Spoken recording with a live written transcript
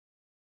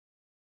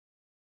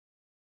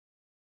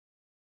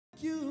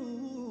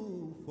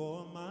you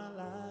for my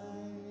life.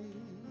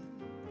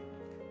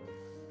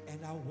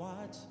 And I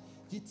watch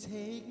you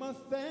take my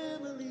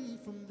family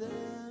from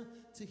there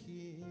to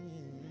here.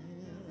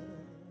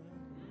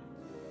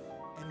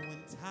 And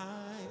when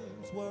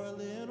times were a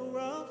little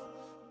rough,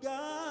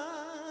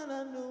 God,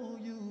 I know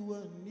you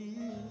were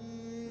near.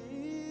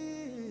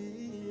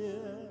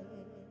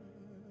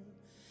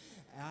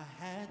 I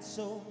had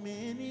so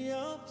many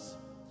ups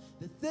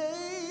that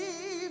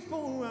they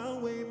far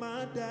outweigh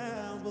my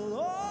downs. But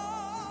Lord,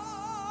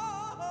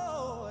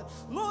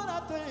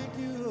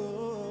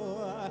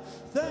 I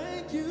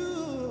thank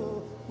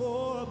you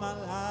for my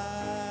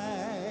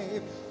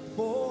life,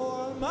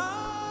 for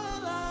my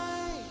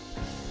life.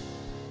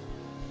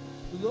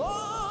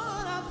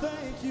 Lord, I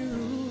thank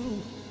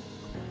you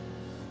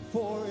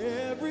for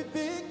every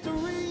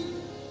victory,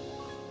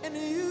 and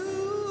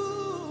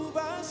you've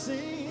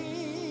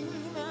seen,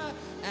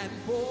 and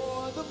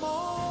for the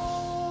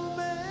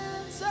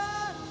moments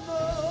I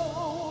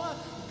know,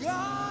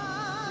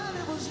 God,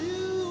 it was you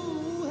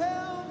who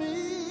held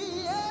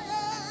me.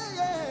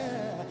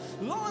 Yeah.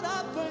 Lord,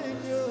 I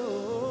thank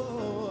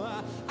you.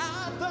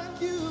 I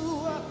thank you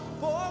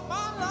for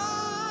my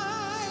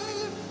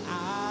life.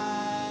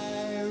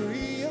 I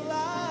realized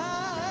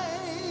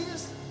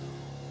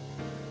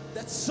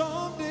that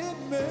some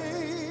didn't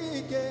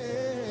make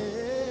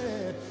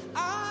it.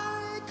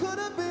 I could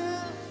have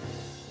been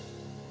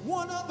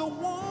one of the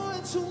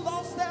ones who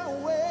lost their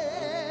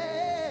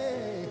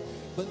way.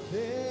 But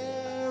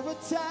there are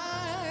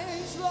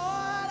times, Lord,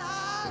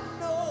 I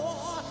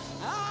know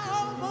I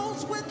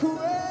almost went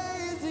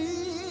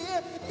crazy.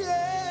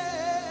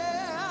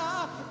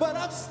 Yeah, but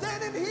I'm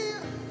standing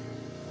here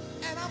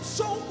and I'm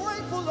so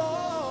grateful,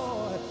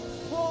 Lord,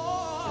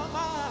 for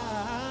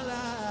my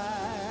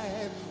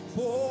life,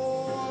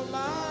 for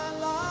my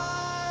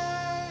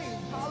life.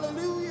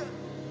 Hallelujah.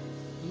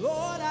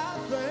 Lord, I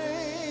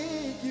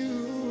thank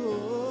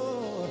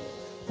you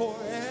for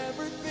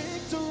every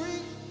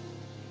victory,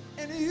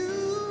 and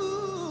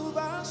you've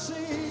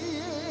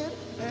seen,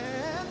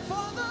 and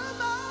for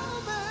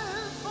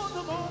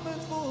the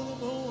moments,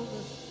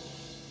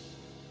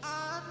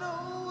 I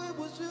know it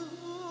was you.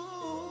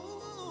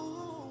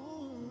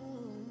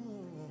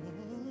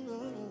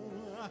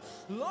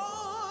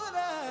 Lord,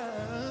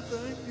 I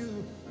thank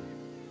you.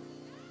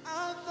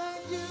 I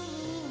thank you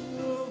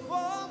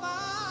for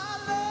my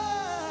life,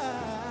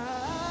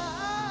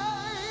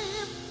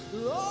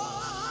 Lord.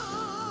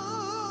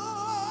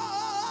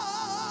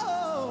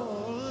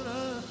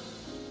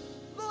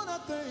 Lord, I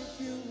thank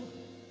you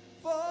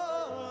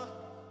for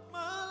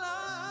my life.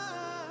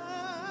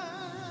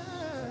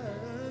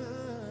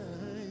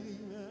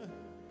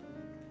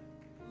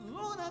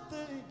 Lord, I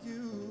thank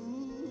you.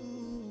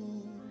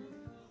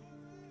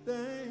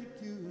 Thank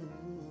you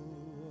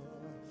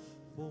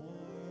for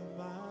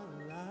my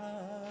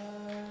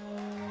life.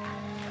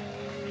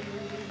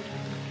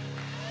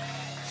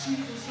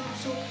 Jesus, I'm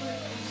so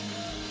grateful.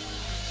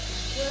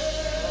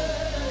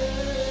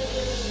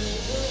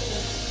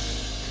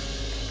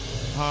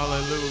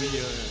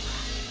 Hallelujah.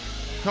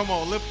 Come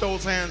on, lift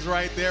those hands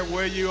right there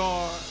where you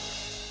are.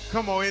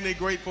 Come on, any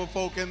grateful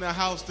folk in the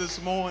house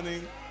this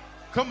morning?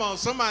 Come on,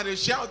 somebody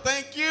shout,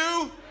 thank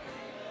you.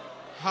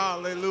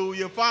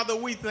 Hallelujah. Father,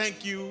 we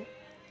thank you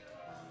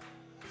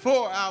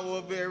for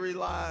our very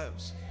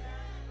lives.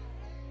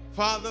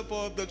 Father,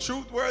 for the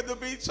truth were to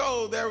be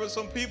told, there were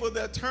some people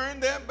that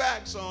turned their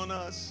backs on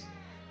us.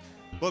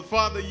 But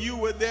Father, you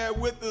were there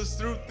with us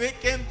through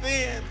thick and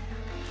thin.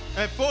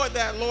 And for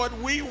that, Lord,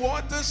 we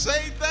want to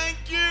say thank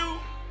you.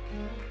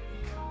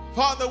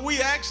 Father,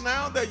 we ask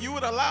now that you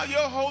would allow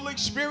your Holy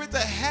Spirit to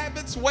have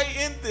its way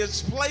in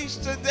this place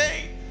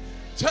today.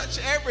 Touch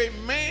every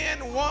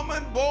man,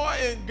 woman, boy,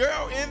 and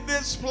girl in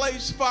this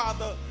place,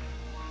 Father.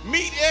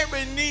 Meet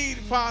every need,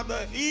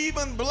 Father.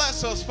 Even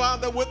bless us,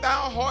 Father, with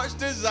our heart's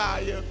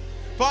desire.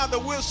 Father,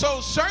 we're so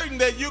certain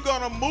that you're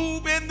going to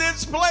move in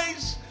this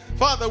place.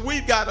 Father,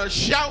 we've got a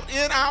shout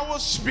in our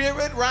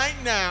spirit right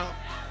now.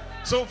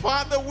 So,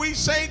 Father, we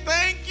say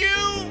thank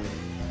you.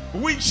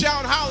 We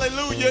shout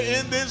hallelujah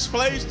in this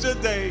place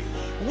today.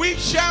 We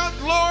shout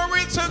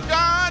glory to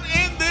God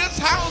in this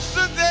house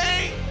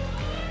today.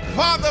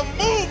 Father,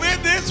 move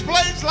in this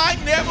place like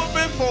never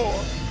before.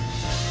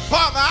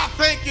 Father, I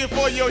thank you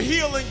for your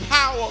healing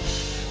power.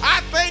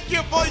 I thank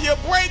you for your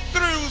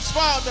breakthroughs,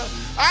 Father.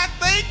 I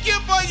thank you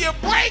for your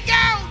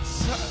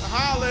breakouts.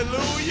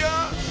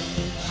 Hallelujah.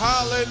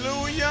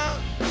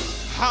 Hallelujah.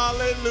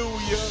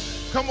 Hallelujah.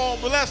 Come on,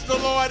 bless the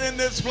Lord in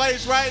this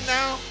place right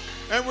now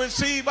and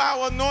receive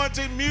our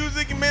anointed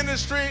music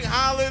ministry.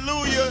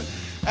 Hallelujah.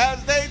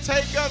 As they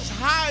take us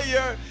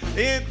higher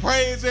in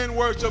praise and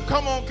worship.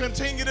 Come on,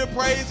 continue to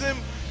praise him.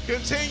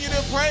 Continue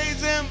to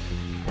praise him.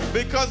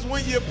 Because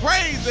when you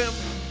praise him,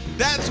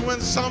 that's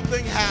when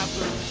something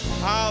happens.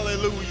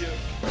 Hallelujah.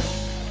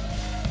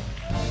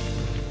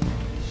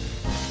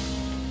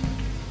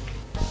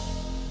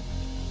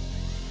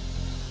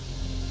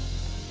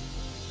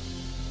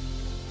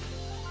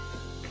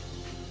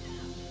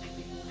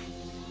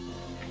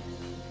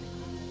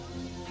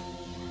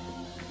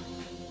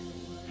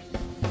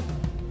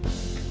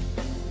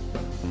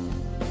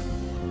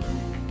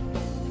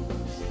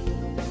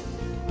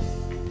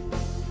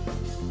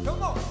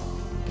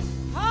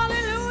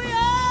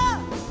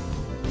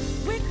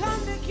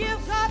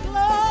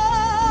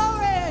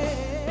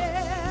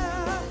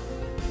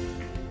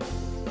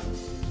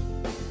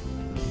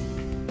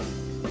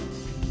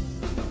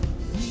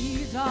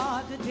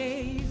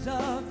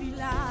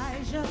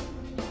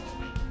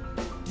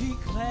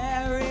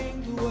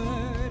 declaring the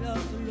word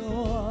of the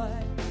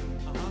Lord.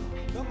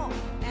 Come on.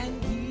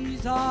 And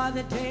these are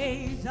the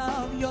days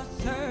of your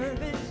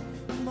servant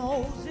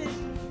Moses,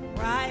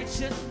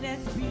 righteousness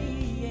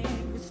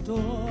being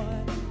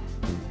restored.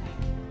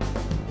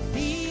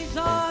 These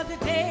are the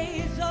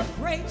days of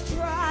great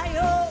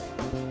trial,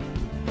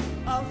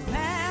 of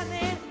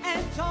famine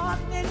and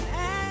darkness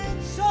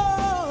and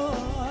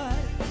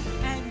sword.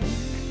 And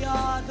we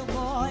are the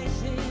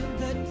voice in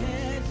the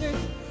desert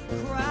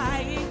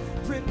crying,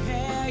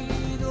 prepare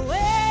ye the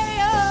way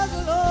of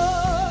the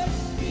Lord.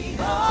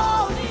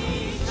 Behold,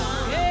 he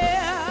comes,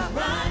 yeah,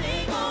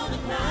 Riding on the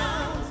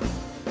clouds,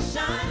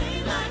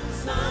 shining like the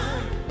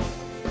sun,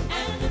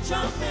 and the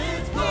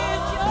trumpets with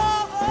call. your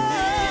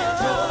voice.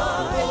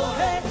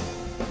 Hey,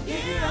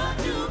 Year of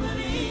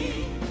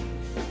Jubilee,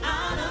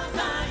 out of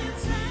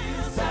Zion's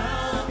hill,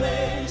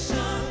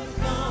 salvation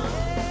comes.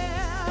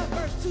 yeah.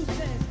 Verse 2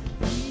 says,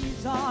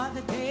 these are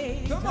the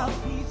days Come on. of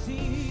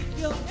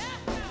Ezekiel,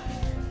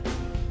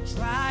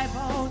 dry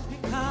bones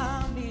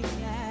becoming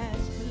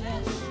as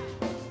flesh.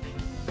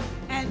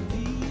 And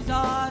these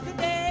are the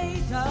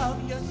days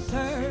of your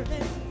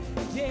servant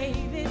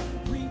David,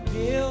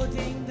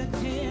 rebuilding the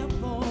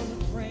temple of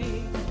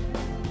praise.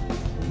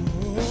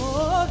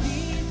 Oh,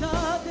 these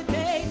are the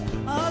days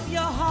of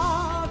your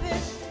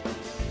harvest.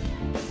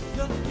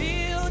 The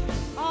field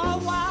are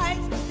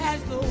white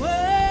as the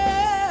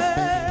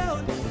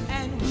world,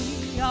 and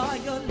we are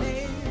your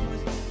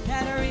laborers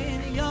that are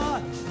in your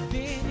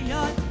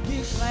vineyard,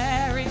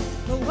 declaring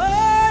the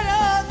word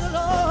of the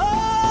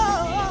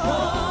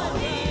Lord.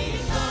 He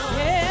comes,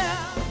 Yeah,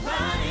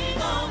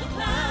 riding on the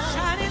clouds,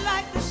 shining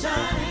like the sun.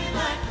 shining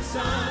like the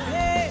sun,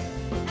 Hey,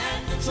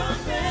 and the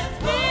trumpets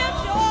lift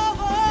call. your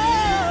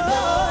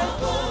voice.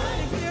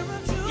 voice. The year of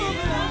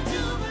Year of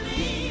Jubilee.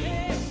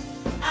 Jubilee,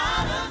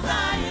 out of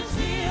Zion's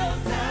hill, Oh,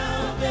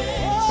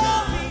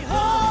 salvation.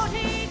 behold,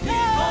 he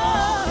Behold,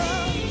 comes,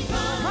 he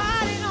comes,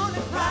 riding on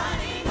the clouds,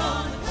 riding on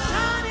the clouds,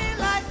 shining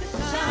like the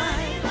sun.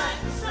 shining like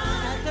the sun,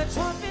 As the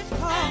trumpets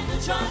call, and the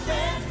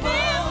trumpets lift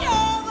call.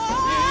 your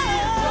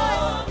Lift your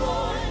voice.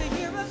 voice. The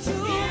year of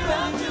Year of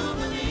Jubilee,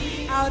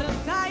 Jubilee, out of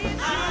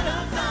Zion's out hill, of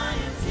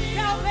Zion's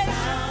hill,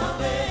 salvation.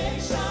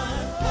 salvation.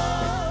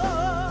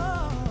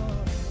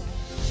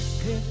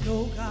 There's no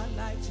God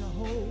like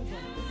Jehovah.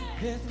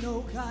 There's no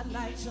God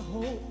like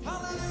Jehovah.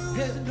 Hallelujah.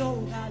 There's no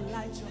God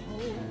like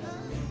Jehovah.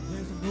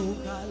 There's no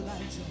God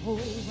like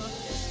Jehovah.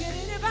 Can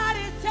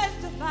anybody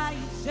testify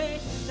and say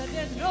that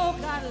there's no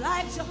God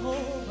like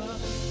Jehovah?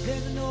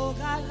 There's no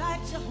God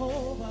like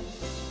Jehovah.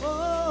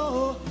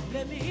 Oh,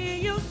 let me hear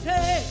you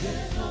say,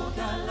 There's no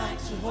God like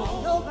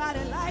Jehovah.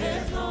 nobody like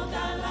There's Him. no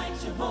God like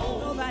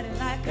Jehovah. Nobody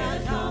like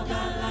There's no God.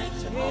 God like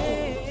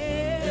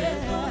Jehovah.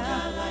 There's no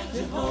God like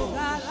There's no Jehovah.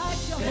 God like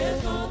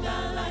There's Jehovah. no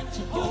God like You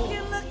Jehovah.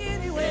 can look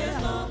anywhere.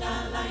 There's no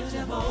God like Never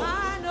Jehovah.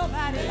 find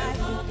nobody There's like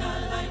no Him.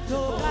 God like No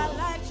Jehovah. God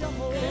like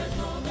Jehovah. There's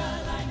no God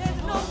like There's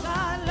no Jehovah.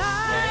 God There's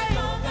like.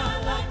 no God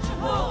like No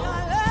Jehovah.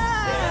 God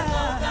There's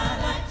no like. God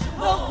like No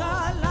Jehovah.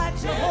 God like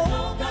There's Jehovah.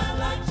 no God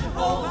like Jehovah.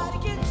 Nobody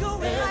can do it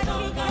There's like no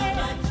He God can.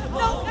 like No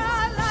Jehovah.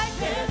 God like Him.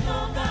 There's no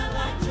God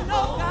like No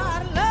Jehovah.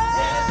 God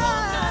There's no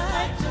God like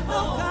like. No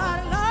Jehovah. God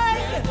like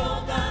There's it. no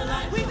God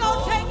like We gon'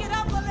 Jehovah. take it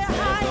up a little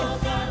higher. no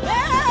God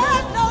like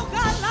There's no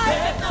God like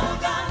There's it. no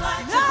God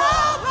like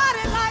Jehovah.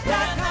 Nobody like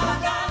that There's no God.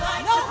 God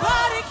like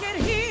Nobody Jehovah. can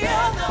heal.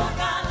 There's no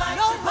God like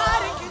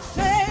Nobody Jehovah. can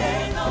save.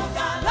 There's no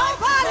God like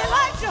Nobody Jehovah.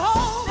 like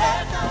Jehovah.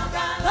 There's no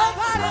God like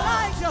Nobody Jehovah.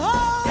 like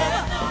Jehovah.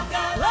 There's no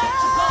God like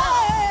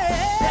Jehovah.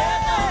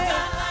 There's no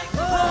God like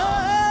Jehovah.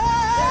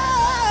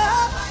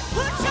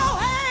 Put your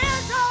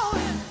hands on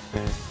it.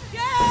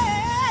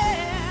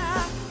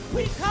 Yeah.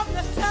 We come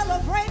to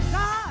celebrate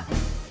God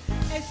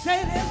and say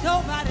there's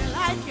nobody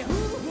like Him.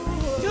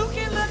 You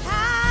can look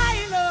high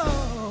and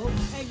low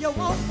and you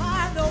won't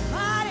find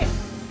nobody.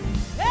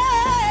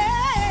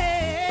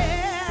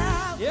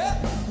 Yeah. Yeah.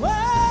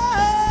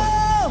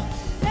 Whoa.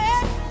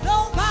 There's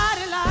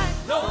nobody like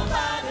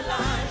Nobody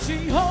like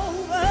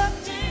Jehovah.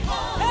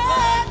 Jehovah.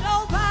 Hey,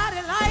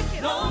 nobody like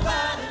it.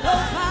 Nobody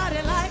like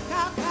Nobody like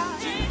our God.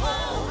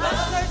 Jehovah. I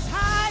search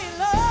high and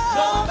low.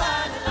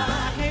 Nobody I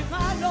like can't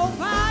find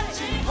nobody.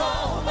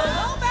 Jehovah.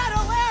 No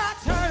matter where I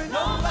turn,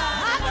 Nobody I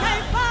can't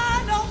like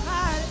find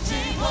nobody.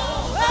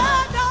 Jehovah. Oh,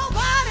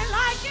 nobody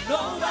like it.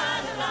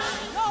 Nobody like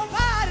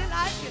Nobody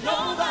like it.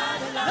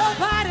 Nobody like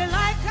Nobody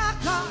like our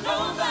God.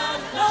 Nobody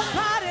like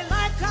Nobody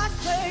like our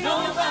Savior.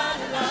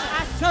 Nobody like I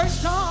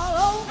searched all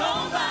over.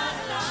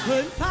 Nobody like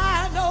Couldn't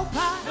find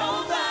nobody.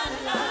 Nobody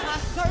like I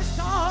searched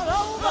all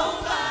over.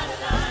 Nobody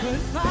like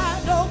Couldn't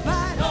find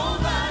nobody.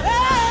 Nobody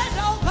Hey,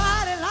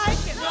 nobody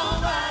like it.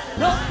 Nobody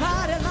like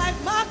Nobody like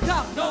my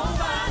God.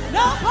 Nobody like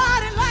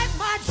Nobody like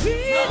my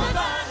Jesus. Nobody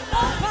like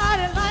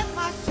Nobody like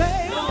my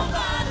Savior.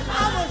 Nobody I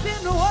like was in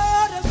the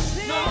world of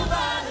sin.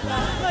 Nobody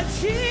like But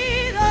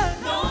Jesus,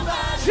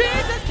 Nobody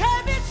Jesus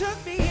came and took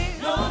me in.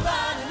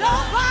 Nobody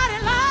Nobody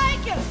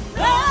like it.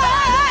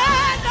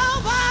 Hey,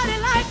 nobody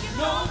like it.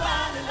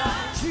 Nobody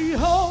like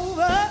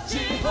Jehovah.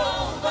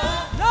 Jehovah.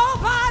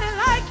 Nobody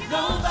like it.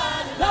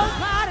 Nobody like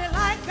Nobody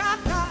like our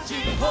God.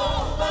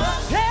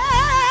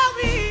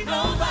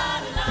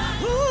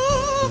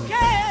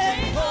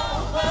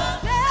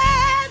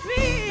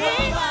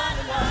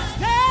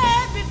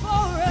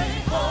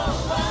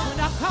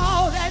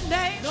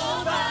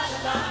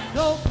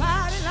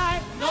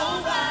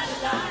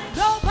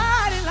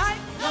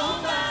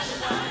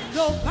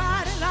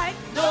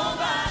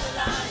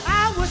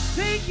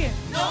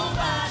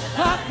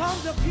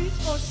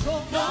 peaceful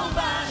shore.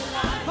 Nobody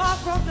like. Far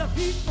from the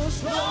peaceful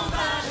shore.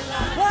 Nobody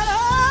like. But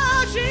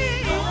oh,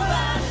 Jesus,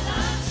 Nobody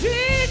like.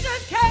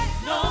 Jesus came.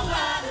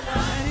 Nobody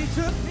like. And he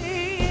took me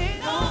in.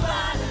 Nobody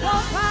like.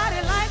 Nobody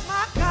like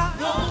my God.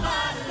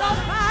 Nobody like.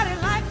 Nobody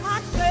like my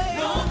Savior.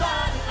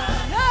 Nobody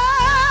like.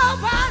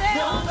 Nobody.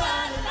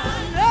 Nobody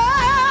like.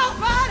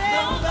 Nobody.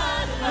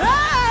 Nobody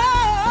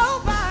like. Nobody.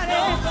 Nobody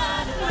like.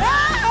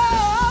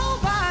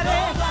 Nobody.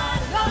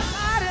 Nobody.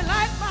 Nobody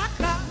like my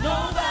God.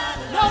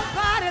 Nobody like.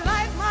 Nobody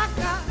like my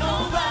God.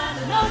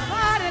 Nobody like.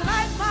 Nobody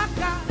like my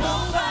God.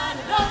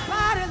 Nobody like.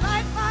 Nobody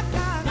like my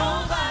God.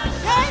 Nobody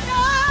like. Ain't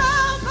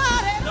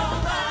nobody.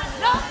 Nobody like.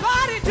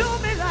 Nobody do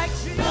me like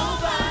Jesus.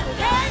 Nobody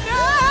like. Ain't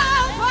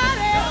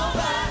nobody. Nobody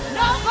like.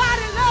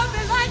 Nobody love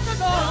me like the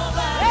Lord.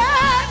 Nobody.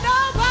 Ain't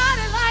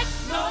nobody like.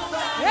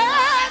 Nobody.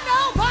 Ain't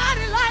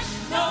nobody like.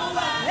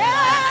 Nobody.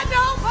 Ain't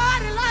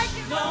nobody like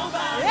it.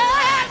 Nobody.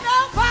 Ain't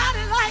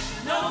nobody like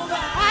it.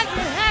 Nobody. I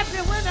get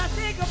happy when I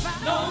think about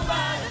it.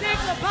 Nobody.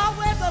 Think about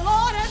where the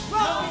Lord has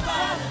brought me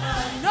from.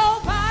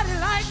 Nobody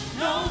like it.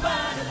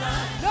 Nobody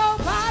like.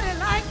 Nobody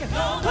like it.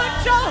 Put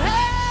your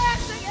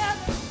hands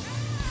together.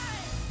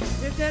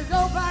 If there's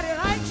nobody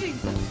like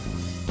Jesus.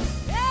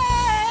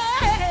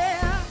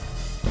 Yeah.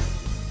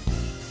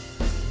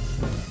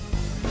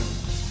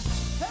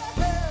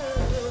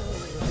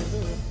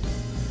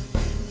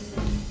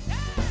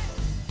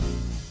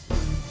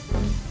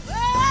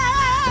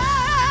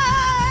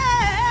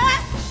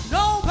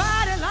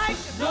 Nobody like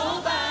it.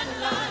 Nobody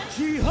like.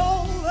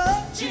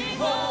 Jehovah.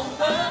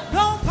 Jehovah.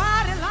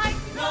 Nobody like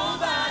it.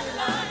 Nobody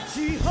like.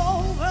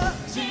 Jehovah.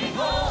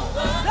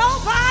 Jehovah.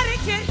 Nobody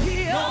can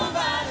heal.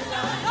 Nobody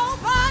like.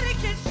 Nobody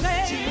can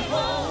save.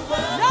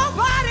 Jehovah.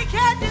 Nobody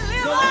can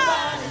deliver.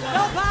 Nobody like.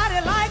 Nobody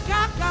like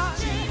our God.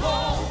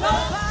 Jehovah.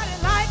 Nobody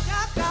like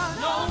our God.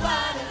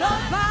 Nobody like.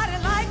 Nobody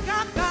like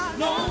our God.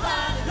 Nobody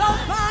like.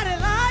 Nobody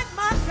like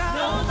my God.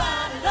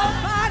 Nobody like.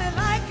 Nobody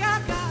like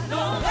our God.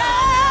 Nobody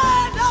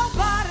Yeah,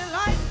 nobody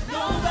like.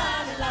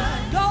 Nobody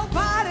like.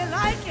 Nobody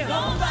like him.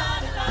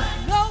 Nobody like.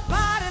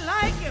 Nobody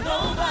like him.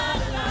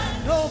 Nobody like.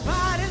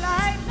 Nobody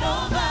like.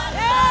 Nobody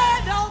Yeah,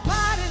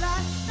 nobody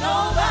like.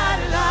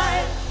 Nobody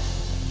like.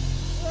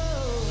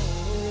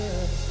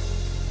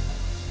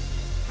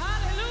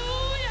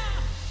 Hallelujah.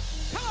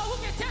 Come on, who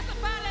can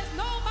testify there's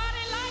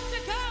nobody like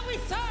the God we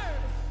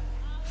serve?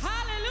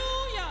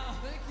 Hallelujah.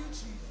 Thank you,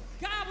 Jesus.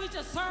 God, we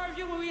just serve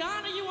you and we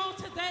honor you on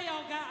today,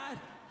 oh God.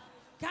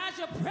 God,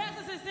 your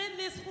presence is in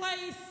this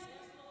place.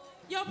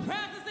 Your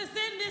presence is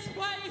in this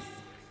place.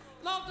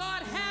 Lord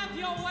God, have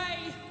your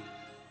way.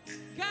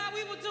 God,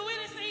 we will do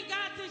anything,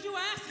 God, that you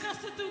ask us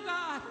to do,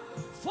 God,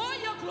 for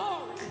your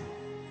glory.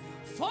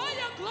 For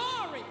your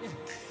glory.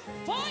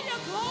 For your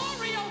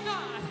glory, oh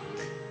God.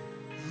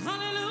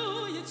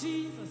 Hallelujah,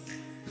 Jesus.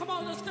 Come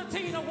on, let's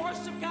continue to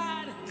worship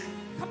God.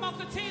 Come on,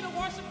 continue to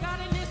worship God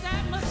in this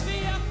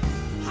atmosphere.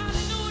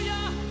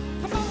 Hallelujah.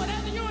 Come on,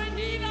 whatever you're in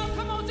need of,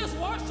 come on, just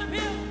worship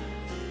him.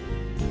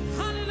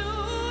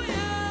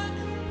 Hallelujah.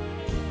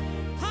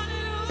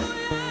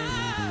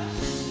 Hallelujah.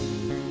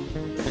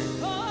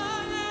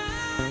 Oh,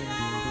 yeah,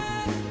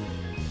 yeah.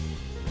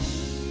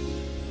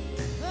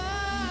 Oh,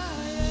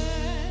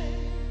 yeah.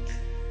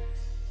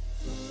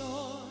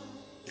 Lord,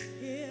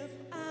 if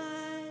I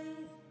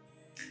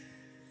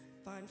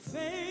find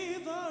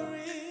favor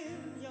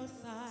in your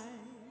sight,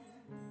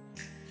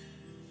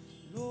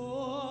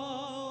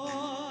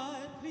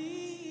 Lord,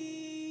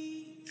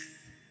 please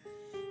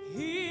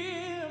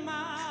hear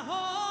my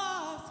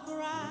heart's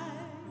cry.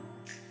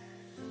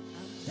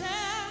 I'm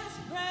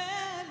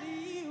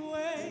desperately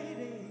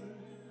waiting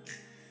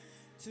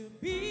to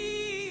be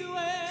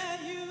where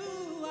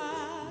you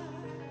are.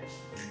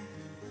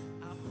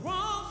 I'll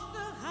cross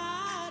the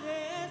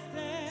hottest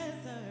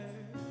desert.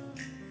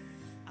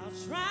 I'll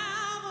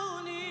travel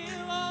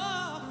near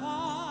or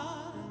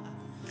far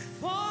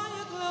for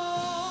your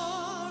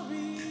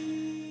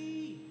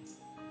glory.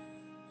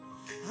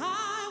 I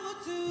will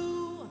do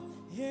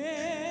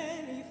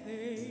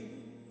anything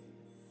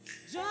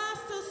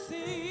just to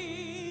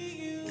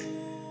see you,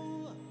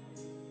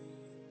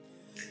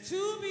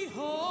 to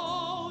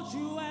behold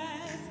you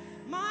as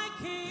my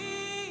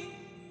King,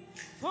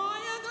 for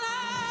your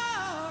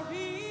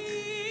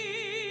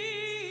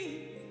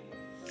glory.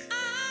 I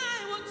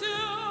will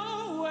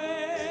do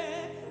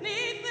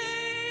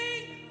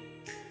anything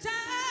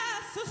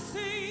just to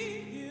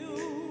see you,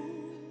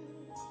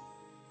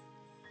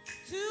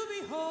 to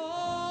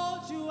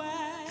behold you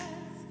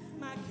as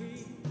my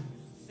King.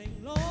 Sing,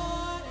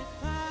 Lord,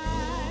 if I,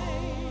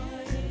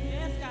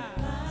 yes, God,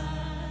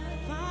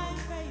 find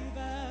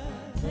favor.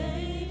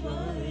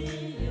 Favor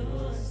in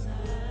your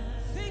sight.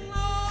 Sing,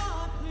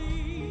 Lord,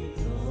 please.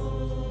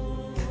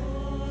 Lord,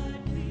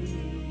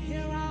 please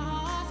Hear our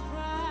hearts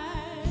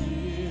cry.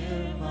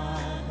 hear my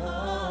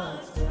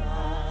heart's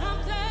cry. I'm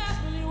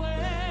desperately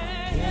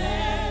waiting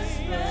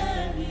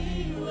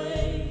Desperately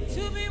waiting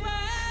to be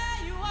where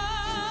you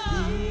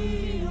are. be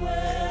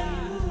where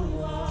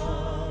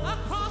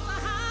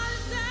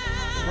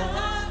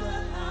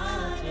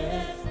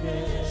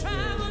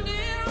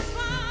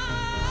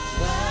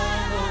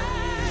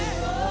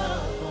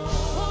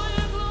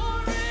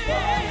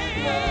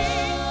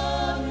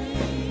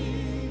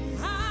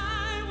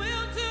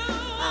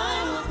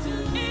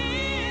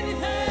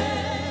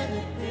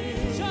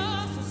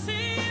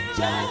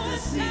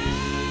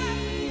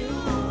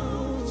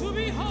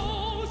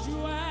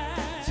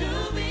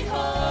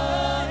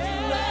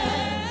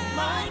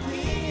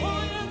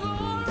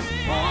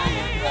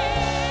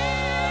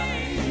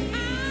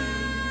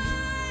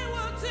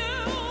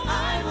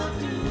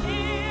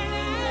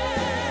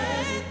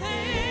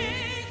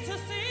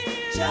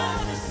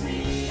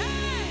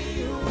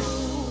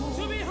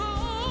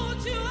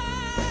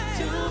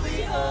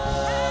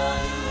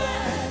behold you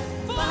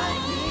as my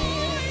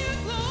King.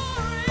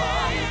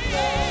 For your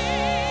glory,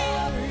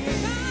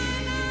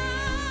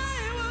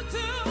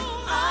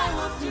 I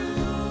will do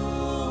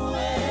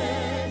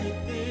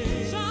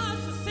anything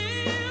Just to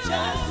see you.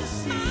 just to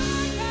see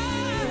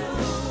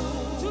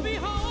you, To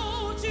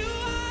behold you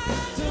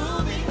as to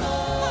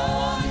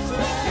behold you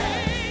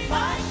as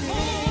my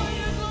King. for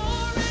your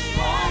glory.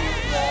 For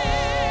your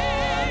glory,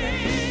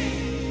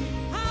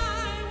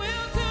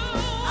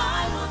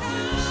 I will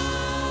do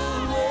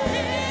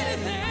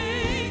anything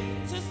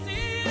anything to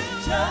see you.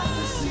 just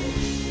to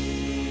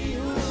see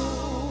you,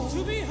 To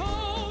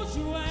behold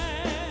you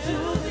as to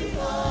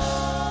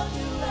behold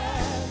you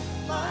as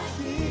my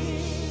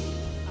King.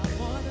 I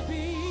wanna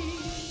be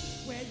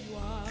where you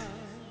are.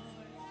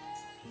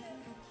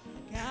 I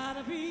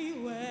gotta be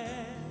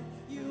where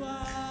you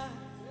are.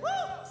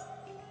 Woo!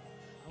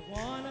 I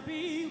wanna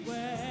be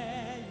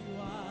where you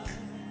are.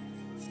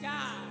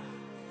 Sky,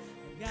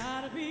 I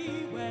gotta be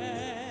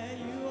where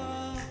you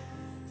are.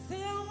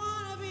 Say I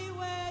wanna be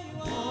where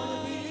you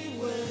are.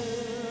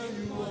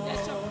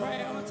 That's your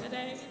prayer on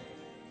today.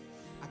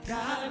 I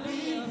gotta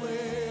be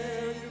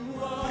where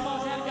you are. Come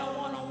on, have your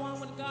one-on-one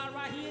with God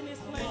right here in this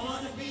place.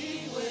 Wanna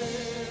be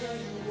where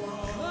you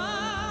are. Oh,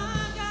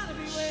 I gotta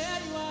be where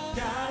you are.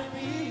 Gotta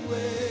be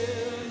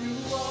where you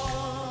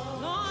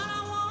are. Lord,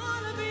 I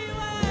wanna be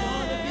where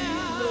you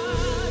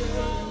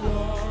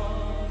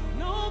are.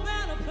 No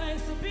better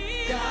place to be.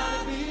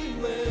 Gotta be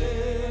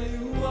where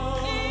you are.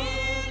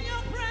 In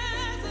your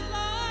presence,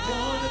 Lord.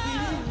 Wanna be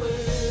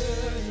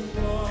where you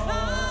are.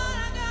 Lord,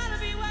 I gotta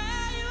be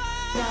where you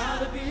are.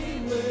 Gotta be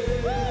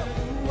where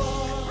you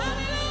are.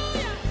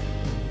 Hallelujah.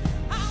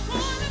 I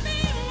wanna be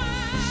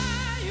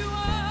where you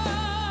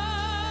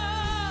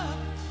are.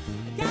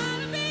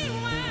 Gotta be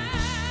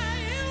where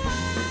you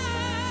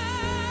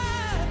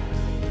are.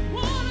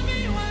 Wanna be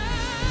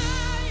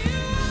where you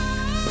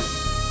are.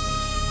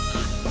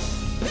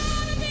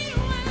 Gotta be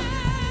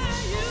where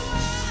you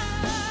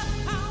are.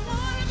 I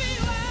wanna be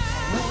where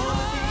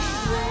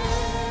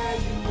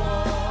you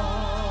are.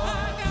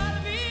 I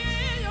gotta be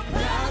in your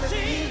presence,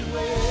 Jesus.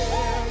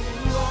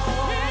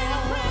 In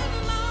your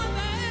presence, Lord,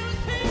 there is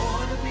peace.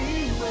 Wanna be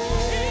In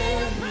where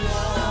your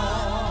presence,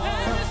 Lord,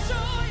 there is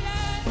joy.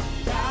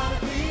 gotta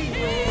be In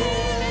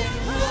where your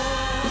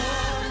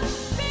presence,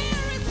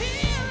 there is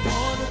healing.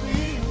 wanna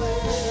be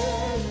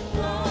where you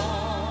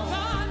are.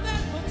 God,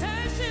 there's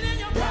protection in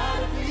your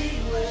Gotta presence. be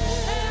where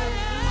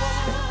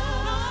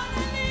Lord,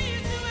 I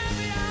need you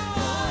every hour.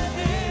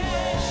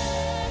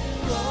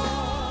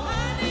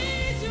 I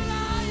need you,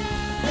 Lord,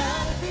 yeah.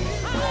 gotta be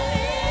I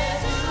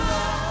need you,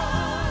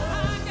 Lord.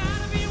 I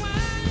gotta be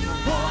where you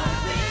are.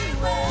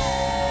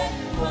 where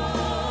you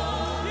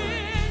are.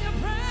 In your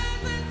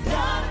presence,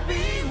 Gotta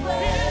be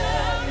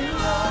where you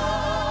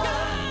are.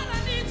 God, I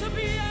need to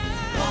be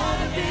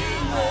Wanna be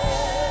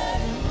where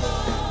you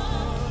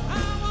are.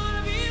 I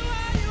wanna be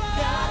where you are.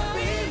 Gotta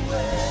be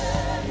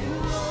where you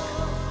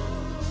are.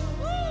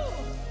 Woo!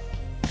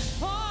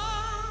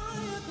 For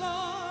your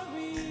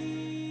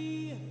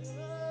glory,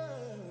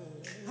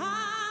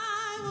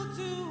 I will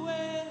do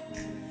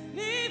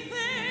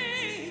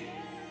anything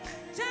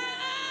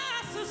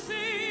just to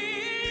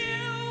see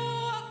you,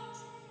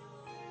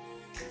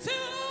 to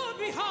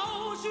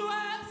behold you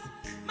as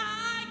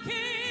my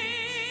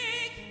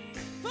King.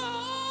 For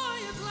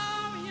your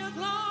glory, your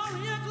glory,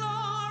 your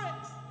glory,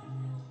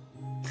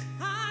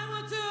 I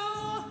will do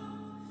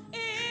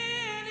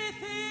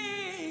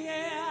anything,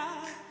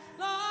 yeah,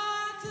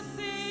 Lord, to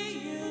see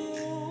you,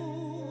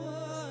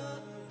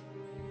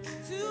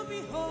 to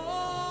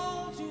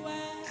behold you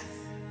as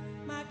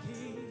my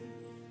King.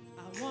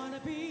 I wanna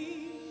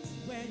be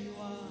where you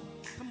are.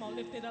 Come on,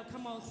 lift it up.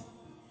 Come on.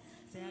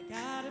 Say, I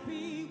gotta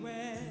be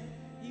where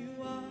you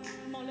are.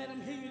 Come on, let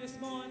them hear you this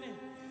morning.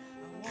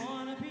 I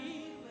wanna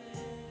be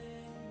where.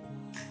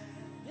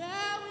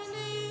 Yeah, we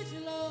need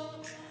you,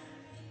 Lord.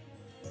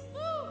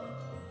 Woo.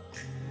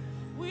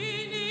 We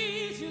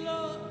need you,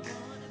 Lord.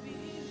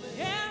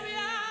 Every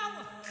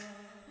hour,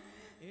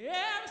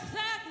 every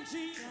second,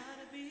 Jesus.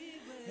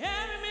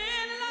 Every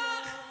minute,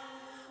 Lord.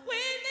 We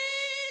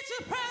need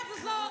your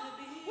presence, Lord.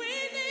 We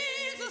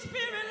need your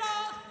spirit,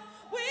 Lord.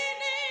 We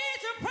need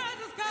your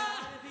presence,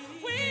 God.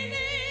 We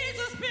need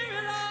your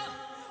spirit, Lord.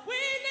 We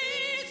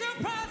need your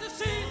presence,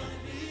 Jesus.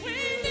 We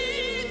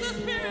need your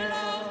spirit,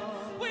 Lord.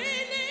 We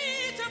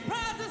need your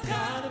presence,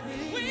 God.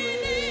 We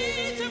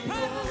need your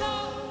presence,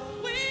 Lord.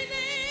 We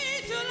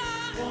need you,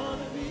 Lord.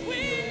 We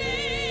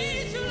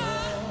need you,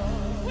 Lord.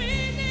 We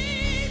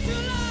need you,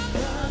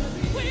 Lord.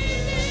 We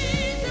need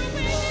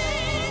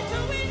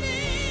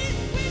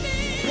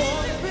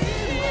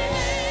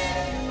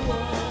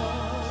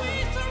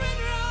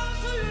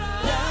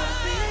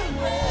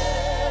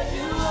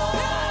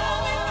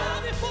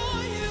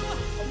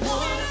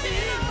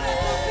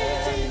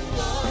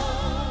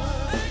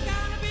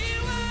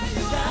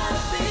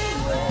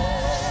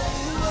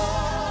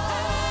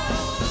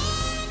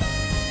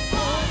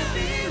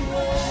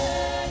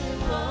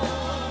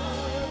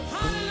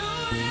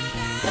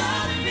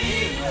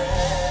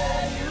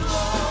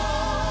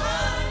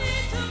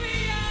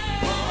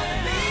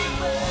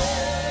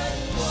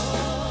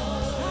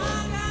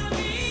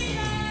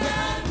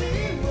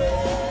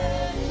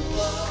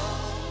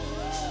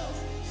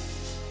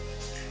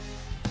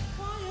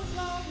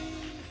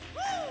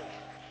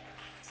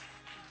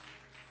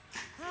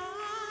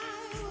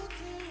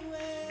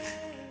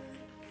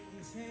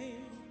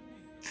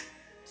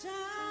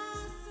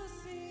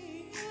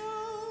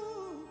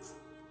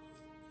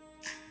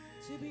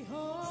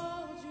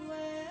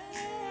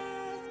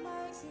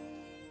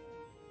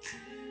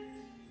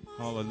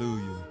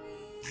Hallelujah.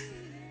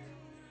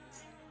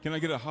 Can I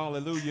get a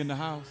hallelujah in the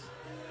house?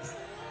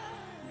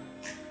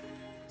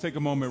 Take a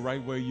moment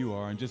right where you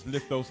are and just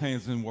lift those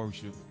hands in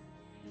worship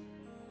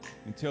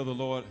and tell the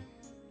Lord,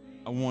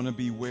 I want to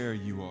be where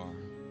you are.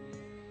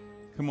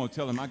 Come on,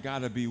 tell him, I got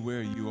to be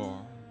where you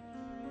are.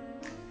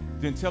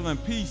 Then tell him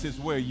peace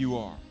is where you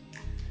are.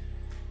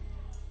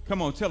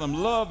 Come on, tell him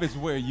love is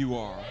where you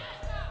are.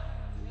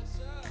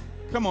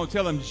 Come on,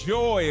 tell him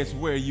joy is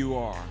where you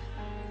are.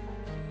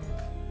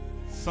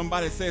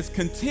 Somebody says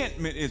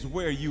contentment is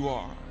where you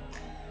are.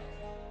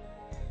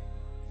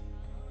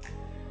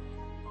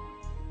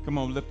 Come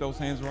on, lift those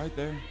hands right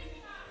there.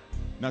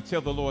 Now tell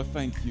the Lord,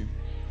 thank you.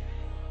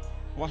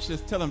 Watch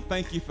this. Tell him,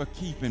 thank you for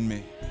keeping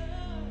me.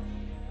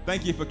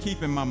 Thank you for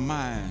keeping my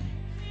mind.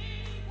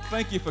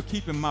 Thank you for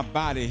keeping my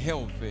body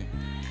healthy.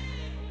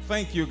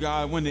 Thank you,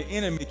 God, when the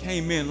enemy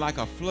came in like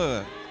a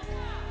flood.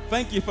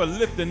 Thank you for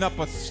lifting up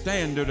a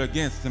standard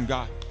against him,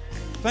 God.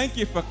 Thank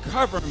you for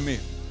covering me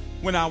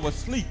when I was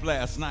asleep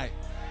last night.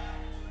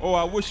 Oh,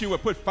 I wish you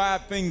would put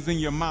 5 things in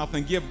your mouth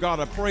and give God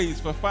a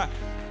praise for 5.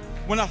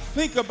 When I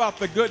think about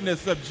the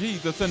goodness of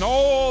Jesus and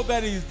all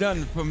that he's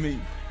done for me,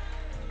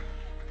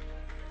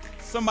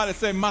 somebody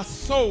say, my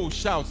soul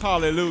shouts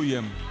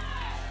hallelujah.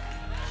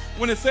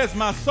 When it says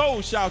my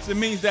soul shouts, it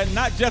means that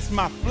not just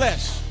my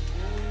flesh,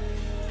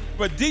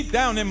 but deep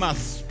down in my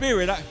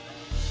spirit,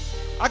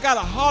 I got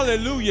a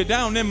hallelujah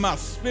down in my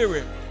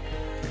spirit.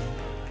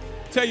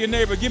 Tell your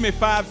neighbor, give me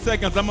 5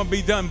 seconds, I'm going to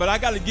be done. But I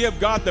got to give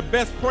God the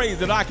best praise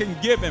that I can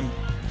give him.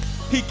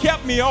 He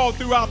kept me all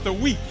throughout the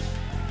week.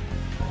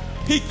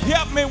 He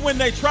kept me when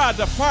they tried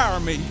to fire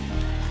me.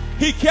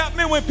 He kept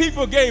me when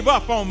people gave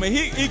up on me.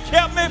 He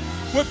kept me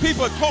when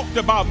people talked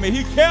about me.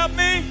 He kept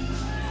me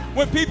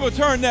when people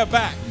turned their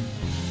back.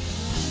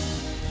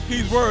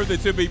 He's worthy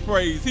to be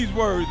praised. He's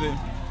worthy.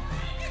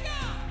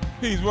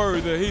 He's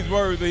worthy. He's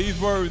worthy. He's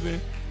worthy.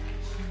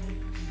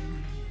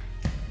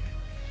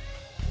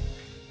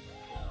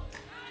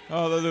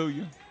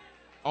 Hallelujah.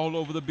 All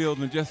over the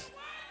building, just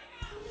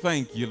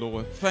thank you,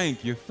 Lord.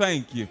 Thank you.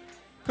 Thank you.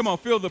 Come on,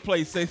 fill the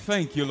place. Say,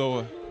 thank you,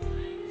 Lord.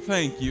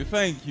 Thank you.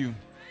 Thank you.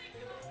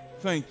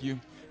 Thank you.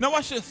 Now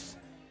watch this.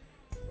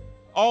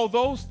 All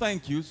those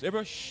thank yous,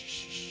 everybody, shh,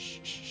 shh,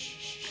 shh,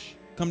 shh,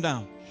 come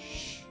down.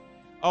 Shh.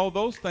 All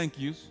those thank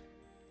yous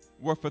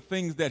were for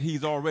things that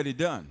he's already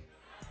done.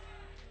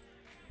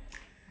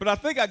 But I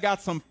think I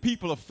got some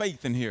people of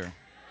faith in here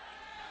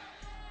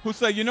who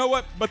say, you know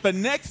what? But the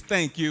next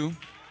thank you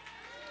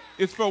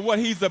is for what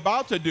he's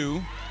about to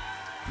do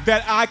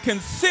that I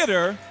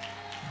consider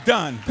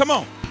done. Come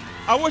on.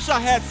 I wish I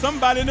had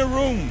somebody in the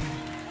room.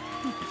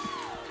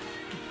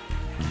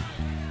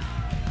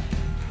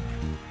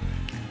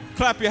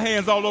 Clap your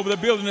hands all over the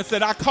building and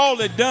said, I call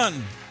it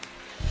done.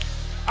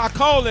 I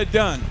call it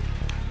done.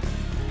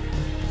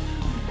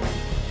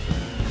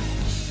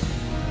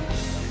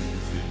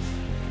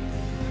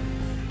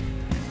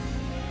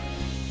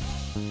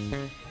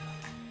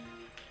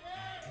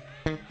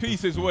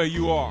 Peace is where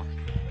you are.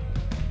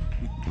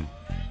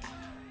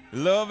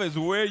 Love is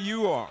where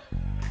you are.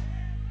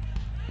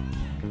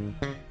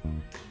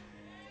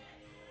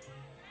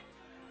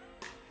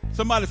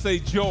 Somebody say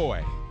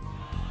joy.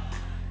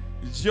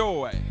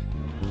 Joy.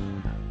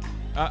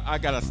 I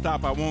gotta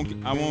stop. I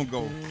won't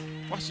go.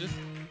 Watch this.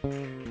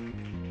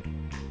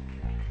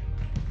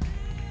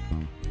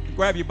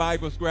 Grab your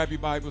Bibles, grab your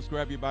Bibles,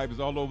 grab your Bibles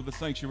all over the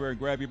sanctuary.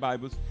 Grab your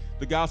Bibles.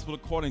 The gospel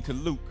according to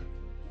Luke.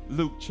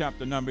 Luke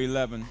chapter number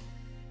 11.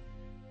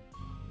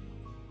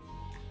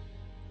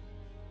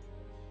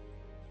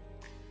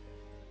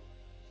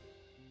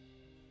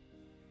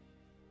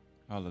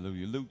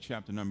 Hallelujah. Luke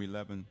chapter number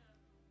 11.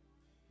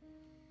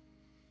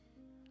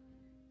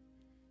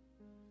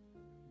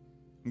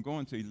 I'm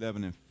going to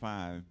 11 and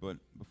 5, but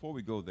before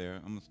we go there,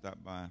 I'm going to stop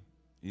by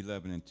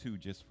 11 and 2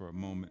 just for a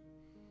moment.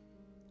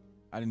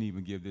 I didn't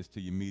even give this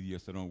to your media,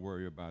 so don't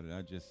worry about it.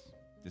 I just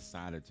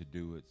decided to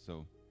do it.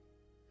 So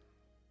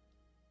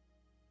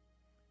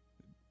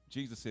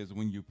Jesus says,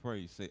 when you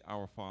pray, say,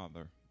 Our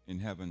Father in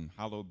heaven,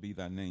 hallowed be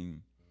thy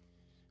name.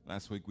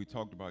 Last week we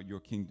talked about your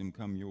kingdom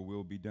come, your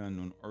will be done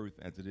on earth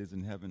as it is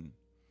in heaven.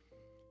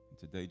 And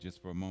today,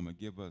 just for a moment,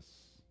 give us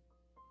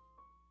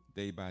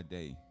day by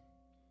day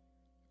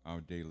our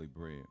daily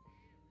bread.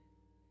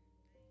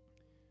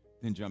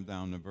 Then jump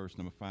down to verse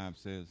number 5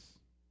 says,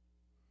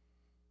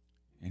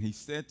 and he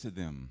said to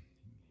them,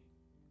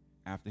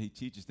 after he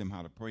teaches them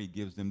how to pray, he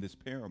gives them this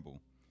parable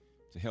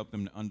to help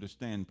them to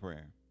understand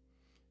prayer.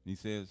 And he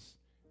says,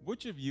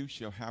 which of you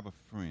shall have a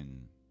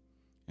friend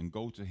and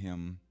go to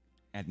him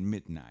at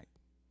midnight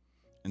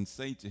and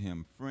say to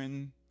him,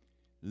 friend,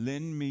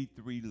 lend me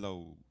 3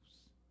 loaves,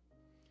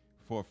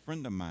 for a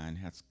friend of mine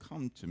has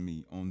come to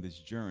me on this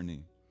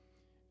journey,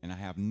 and I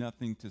have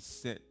nothing to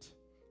set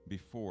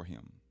before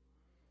him.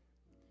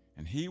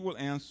 And he will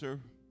answer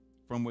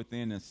from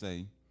within and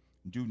say,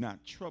 do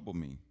not trouble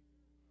me.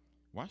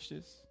 Watch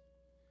this.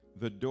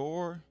 The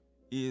door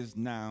is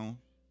now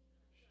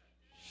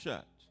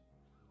shut,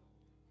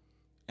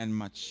 and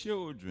my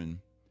children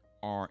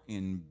are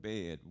in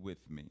bed with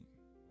me.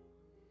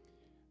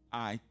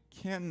 I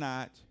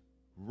cannot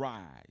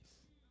rise.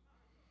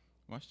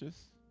 Watch this.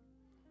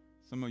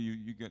 Some of you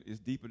get it's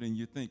deeper than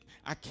you think.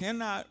 I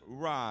cannot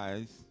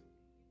rise,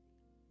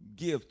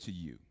 give to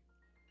you.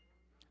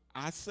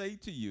 I say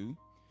to you,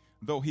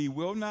 though he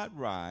will not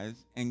rise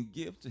and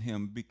give to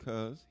him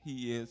because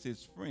he is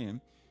his friend.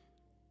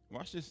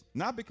 Watch this.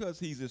 Not because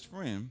he's his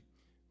friend,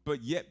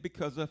 but yet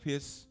because of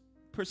his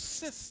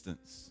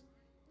persistence,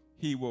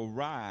 he will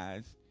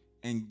rise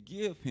and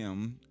give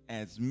him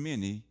as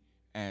many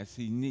as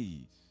he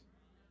needs.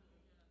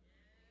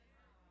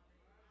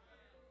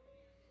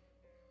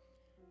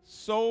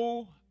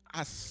 So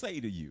I say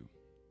to you,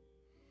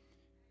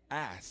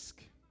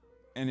 ask,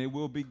 and it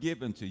will be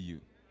given to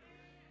you.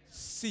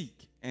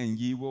 Seek, and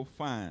ye will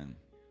find.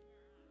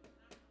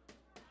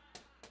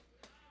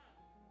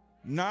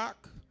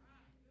 Knock,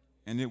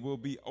 and it will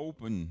be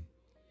open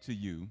to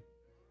you.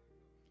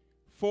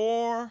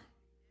 For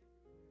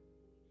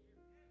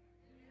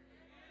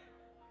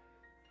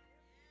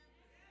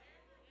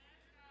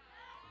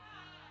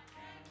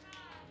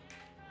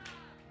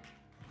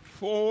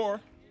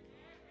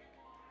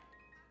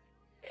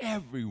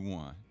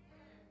everyone,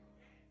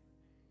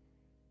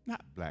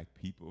 not black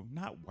people,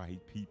 not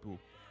white people,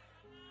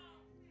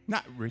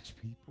 not rich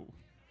people,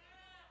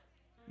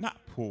 not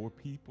poor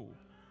people,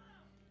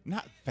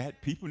 not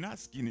fat people, not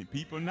skinny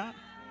people, not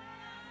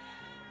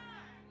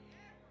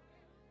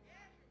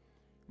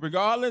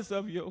regardless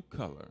of your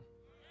color,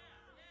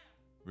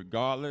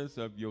 regardless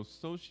of your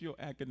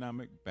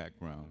socioeconomic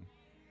background,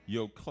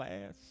 your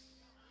class,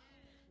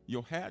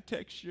 your hair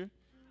texture,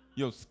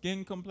 your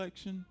skin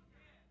complexion,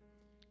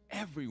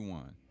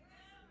 everyone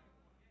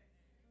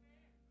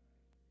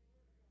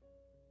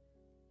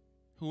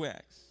who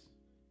asks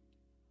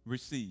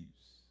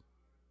receives,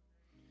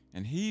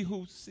 and he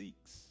who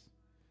seeks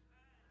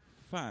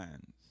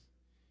finds,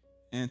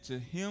 and to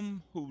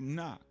him who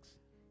knocks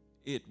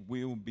it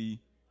will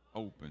be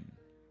open.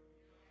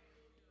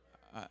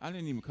 I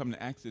didn't even come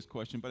to ask this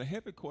question, but a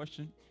heavy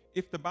question.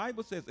 If the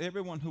Bible says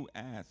everyone who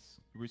asks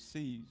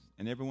receives,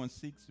 and everyone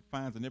seeks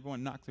finds, and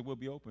everyone knocks it will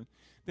be open,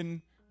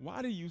 then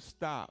why do you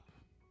stop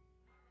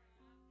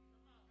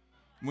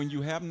when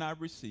you have not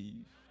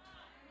received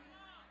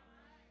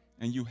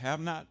and you have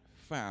not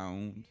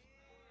found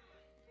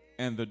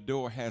and the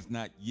door has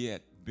not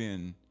yet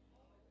been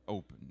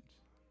opened?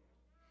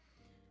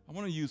 I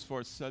want to use for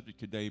a subject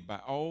today, by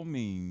all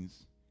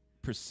means,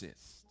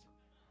 persist.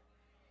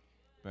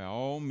 By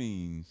all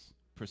means,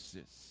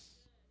 persist.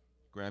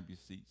 Grab your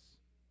seats.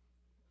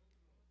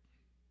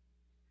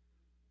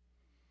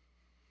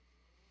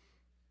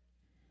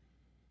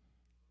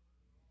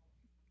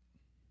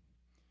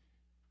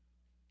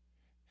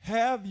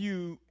 Have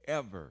you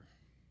ever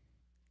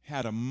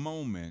had a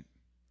moment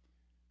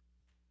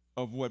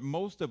of what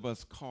most of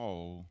us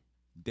call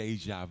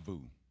deja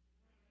vu?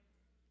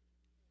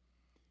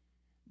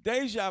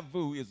 Deja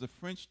vu is a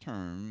French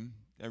term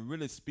that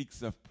really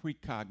speaks of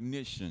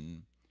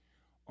precognition,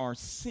 or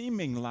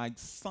seeming like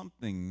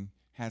something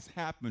has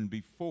happened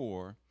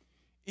before,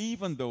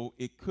 even though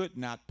it could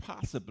not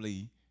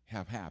possibly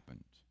have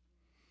happened.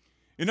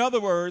 In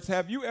other words,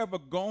 have you ever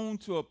gone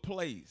to a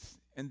place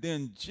and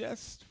then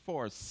just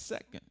for a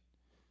second,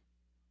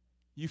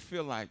 you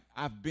feel like,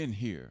 I've been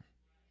here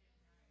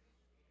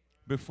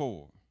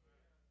before,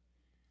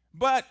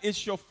 but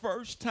it's your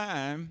first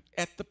time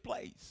at the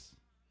place?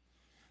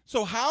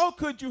 So how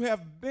could you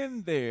have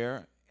been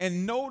there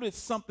and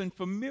noticed something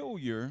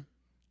familiar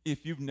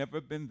if you've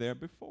never been there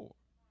before?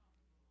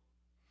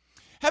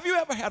 Have you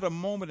ever had a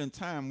moment in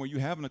time where you're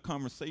having a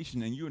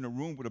conversation and you're in a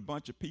room with a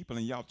bunch of people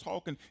and y'all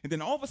talking, and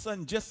then all of a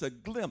sudden, just a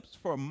glimpse,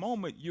 for a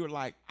moment, you're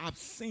like, I've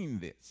seen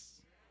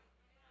this?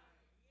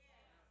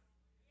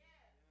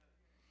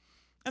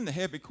 And the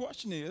heavy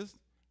question is,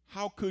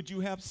 how could you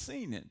have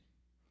seen it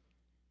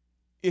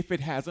if it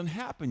hasn't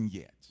happened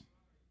yet?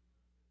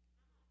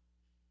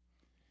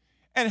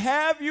 And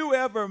have you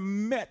ever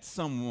met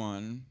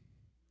someone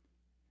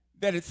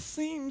that it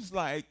seems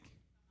like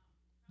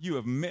you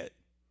have met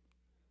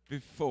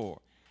before?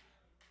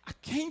 I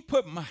can't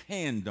put my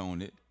hand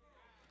on it,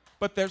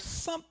 but there's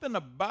something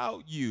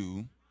about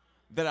you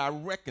that I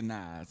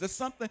recognize. There's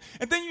something,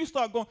 and then you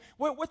start going,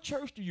 well, what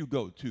church do you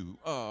go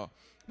to?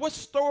 What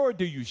store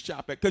do you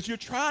shop at? Because you're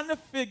trying to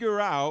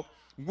figure out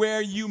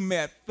where you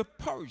met the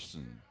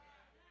person.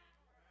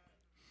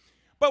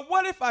 But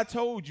what if I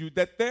told you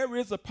that there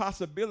is a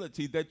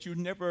possibility that you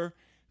never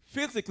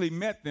physically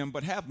met them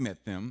but have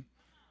met them,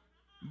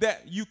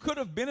 that you could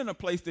have been in a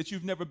place that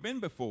you've never been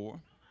before,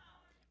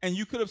 and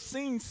you could have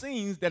seen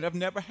scenes that have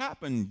never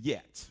happened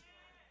yet?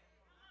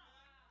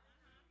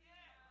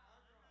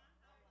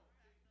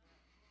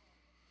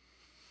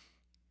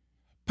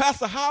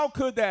 Pastor, how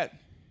could that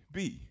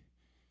be?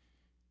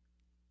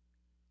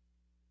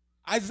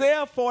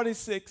 Isaiah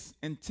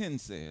 46:10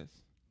 says,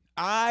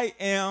 I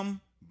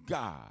am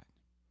God.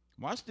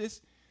 Watch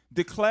this.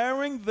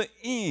 Declaring the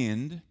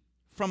end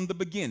from the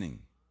beginning,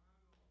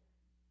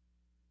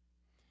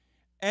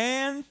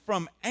 and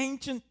from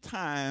ancient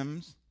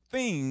times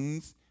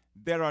things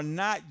that are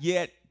not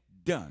yet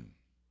done.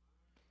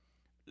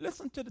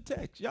 listen to the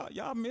text.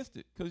 Y'all missed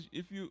it, because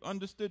if you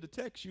understood the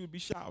text, you would be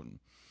shouting.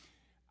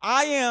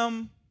 I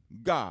am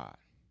God.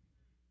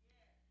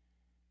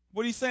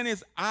 What he's saying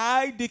is,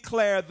 I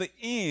declare the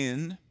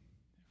end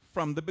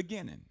from the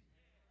beginning.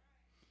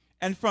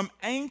 And from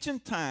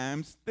ancient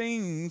times,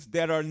 things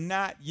that are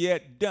not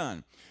yet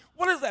done.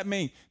 What does that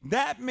mean?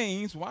 That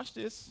means, watch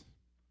this,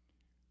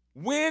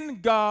 when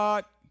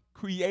God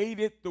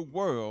created the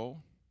world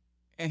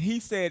and he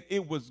said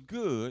it was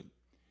good,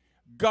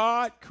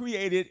 God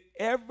created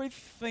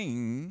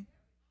everything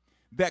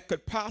that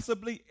could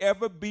possibly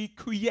ever be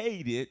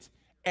created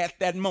at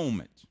that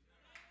moment.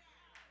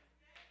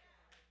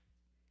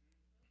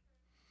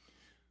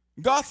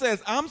 God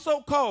says, I'm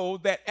so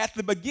cold that at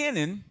the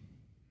beginning,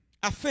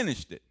 I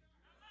finished it.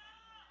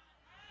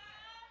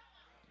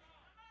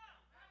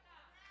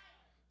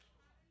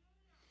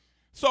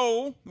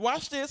 So,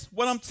 watch this.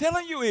 What I'm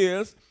telling you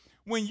is,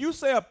 when you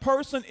say a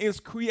person is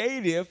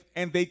creative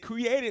and they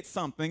created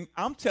something,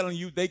 I'm telling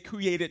you they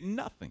created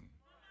nothing.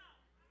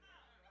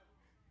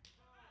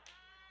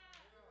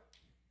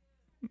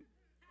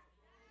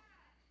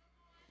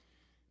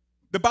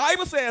 The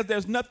Bible says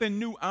there's nothing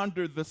new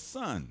under the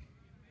sun,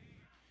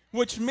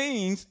 which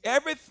means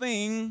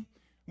everything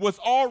was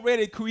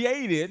already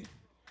created,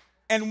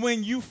 and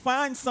when you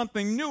find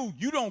something new,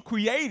 you don't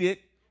create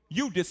it,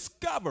 you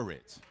discover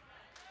it.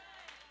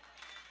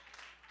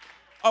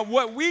 Of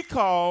what we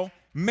call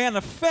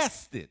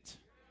manifested.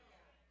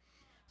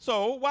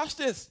 So watch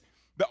this.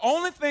 The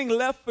only thing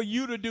left for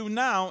you to do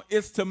now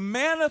is to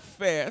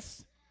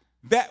manifest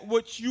that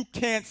which you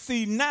can't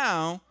see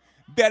now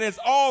that is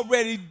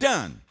already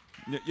done.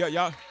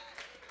 Y'all.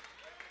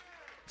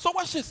 So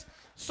watch this.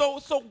 So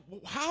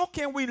how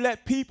can we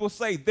let people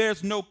say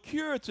there's no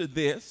cure to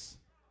this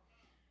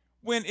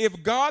when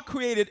if God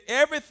created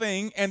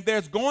everything and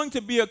there's going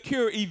to be a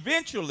cure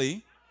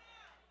eventually,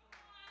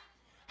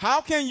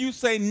 how can you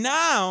say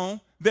now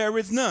there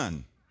is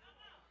none?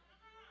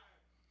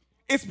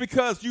 It's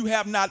because you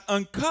have not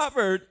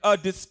uncovered or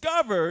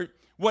discovered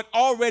what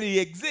already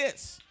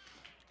exists.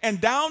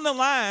 And down the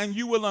line,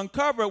 you will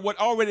uncover what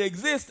already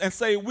exists and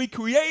say, we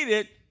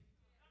created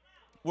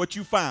what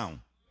you found.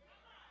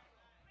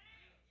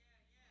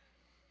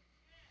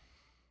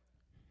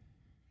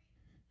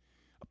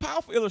 A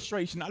powerful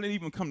illustration, I didn't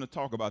even come to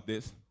talk about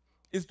this,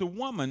 is the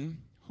woman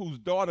whose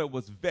daughter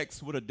was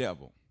vexed with a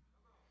devil.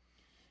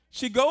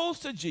 She goes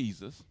to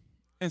Jesus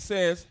and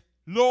says,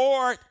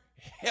 Lord,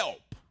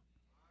 help.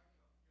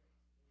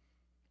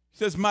 She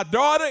says, my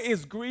daughter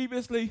is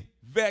grievously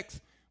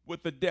vexed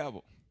with the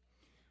devil.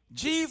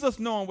 Jesus,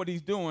 knowing what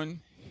he's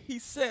doing, he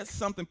says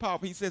something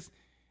powerful. He says,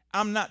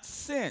 I'm not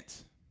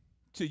sent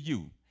to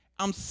you.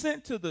 I'm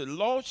sent to the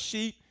lost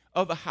sheep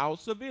of the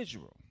house of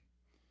Israel.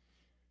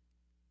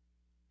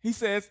 He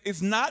says,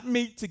 it's not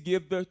meet to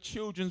give the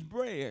children's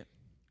bread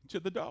to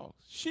the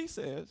dogs. She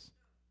says,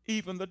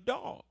 even the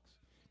dogs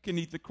can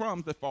eat the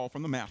crumbs that fall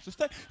from the master's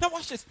table. Now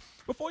watch this.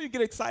 Before you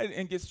get excited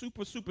and get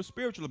super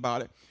spiritual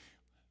about it,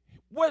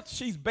 what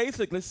she's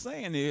basically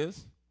saying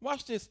is,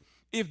 watch this,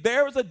 if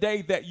there is a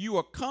day that you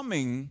are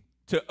coming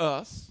to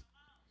us,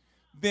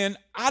 then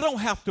I don't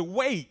have to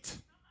wait.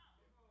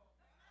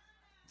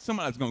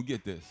 Somebody's going to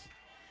get this.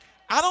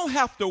 I don't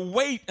have to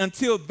wait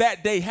until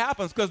that day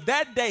happens, because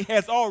that day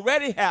has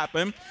already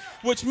happened,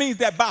 which means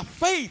that by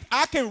faith,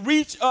 I can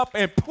reach up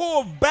and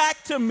pull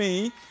back to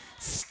me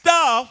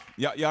stuff.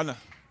 Y'all know.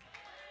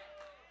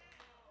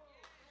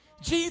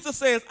 Jesus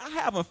says, I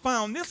haven't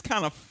found this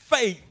kind of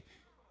faith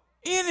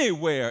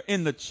anywhere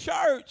in the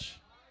church.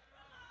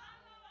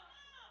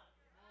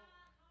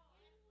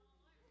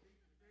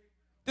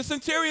 The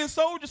centurion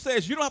soldier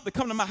says, you don't have to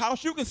come to my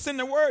house. You can send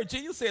the word.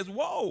 Jesus says,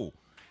 whoa.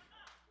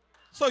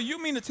 So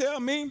you mean to tell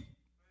me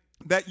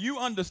that you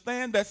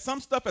understand that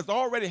some stuff has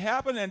already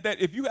happened and that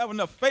if you have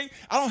enough faith,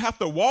 I don't have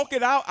to walk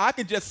it out. I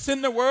can just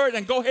send the word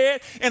and go ahead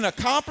and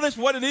accomplish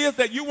what it is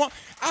that you want.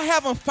 I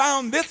haven't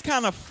found this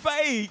kind of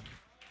faith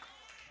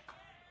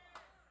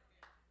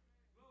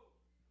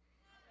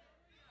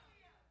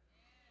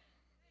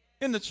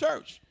in the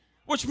church,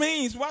 which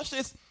means, watch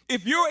this,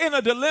 if you're in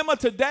a dilemma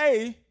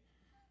today,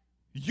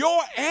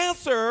 your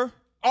answer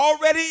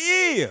already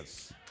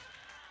is.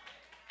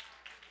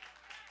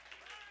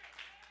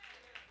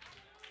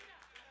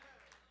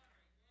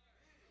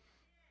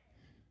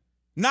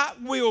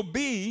 Not will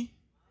be.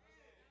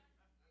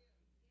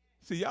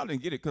 See, y'all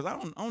didn't get it because I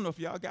don't know if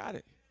y'all got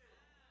it.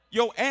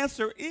 Your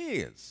answer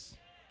is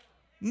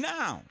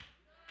now.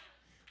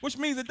 Which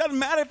means it doesn't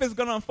matter if it's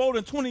going to unfold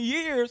in 20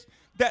 years,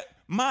 that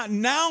my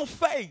now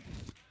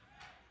faith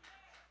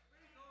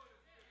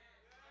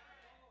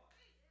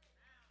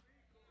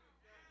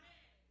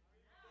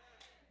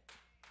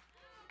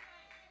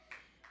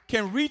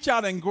can reach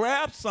out and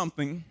grab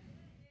something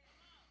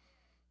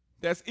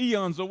that's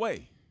eons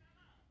away.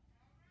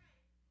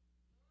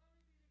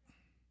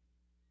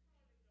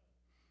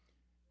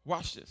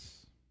 Watch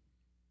this.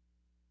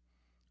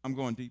 I'm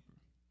going deeper.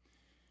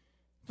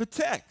 The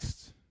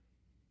text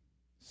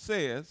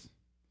says,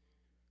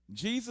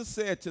 Jesus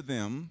said to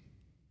them,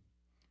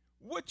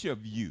 which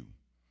of you,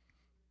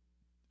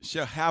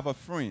 shall have a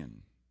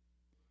friend,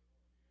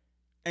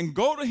 and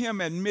go to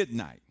him at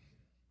midnight.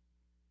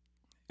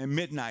 And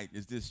midnight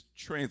is this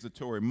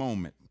transitory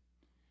moment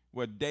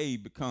where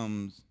night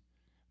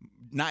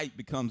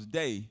becomes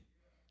day.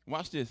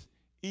 Watch this,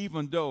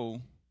 even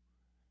though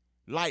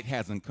light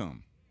hasn't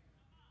come.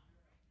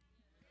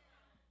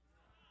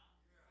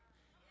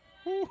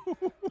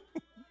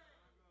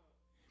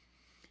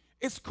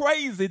 It's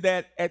crazy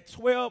that at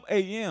 12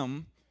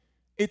 a.m.,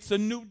 it's a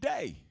new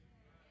day.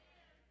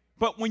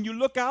 But when you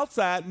look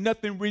outside,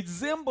 nothing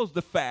resembles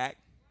the fact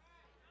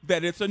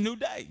that it's a new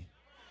day.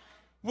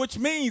 Which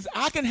means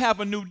I can have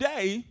a new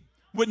day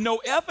with no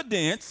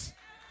evidence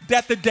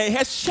that the day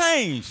has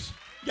changed.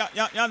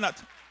 Y'all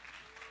not.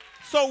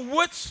 So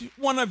which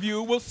one of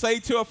you will say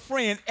to a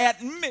friend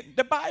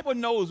the Bible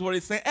knows what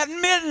it's saying, at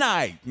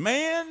midnight,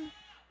 man?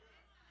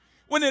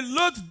 When it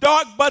looks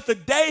dark but the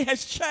day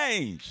has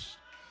changed.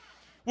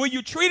 Will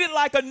you treat it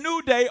like a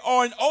new day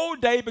or an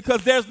old day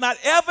because there's not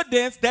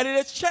evidence that it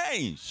has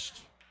changed?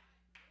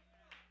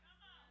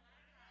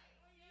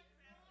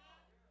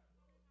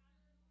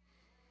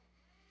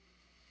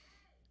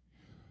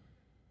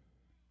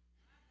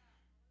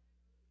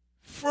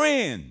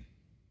 Friend,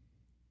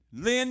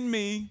 lend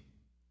me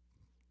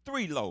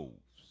 3 loaves.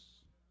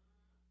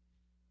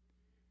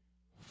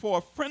 For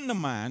a friend of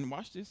mine,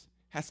 watch this,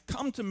 has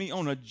come to me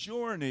on a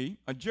journey,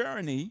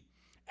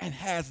 and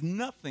has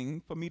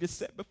nothing for me to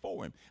set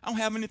before him. I don't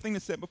have anything to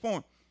set before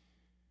him.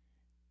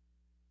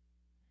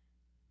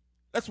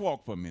 Let's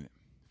walk for a minute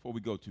before we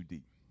go too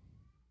deep.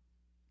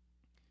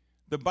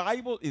 The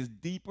Bible is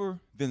deeper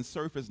than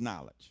surface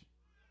knowledge.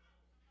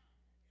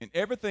 And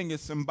everything is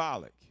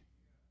symbolic,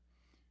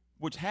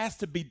 which has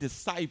to be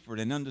deciphered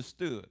and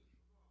understood.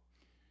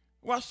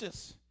 Watch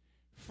this.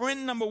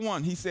 Friend number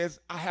 1, he says,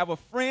 I have a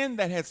friend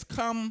that has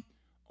come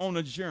on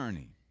a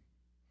journey.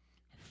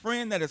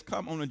 Friend that has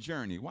come on a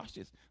journey. Watch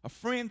this. A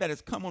friend that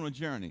has come on a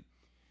journey.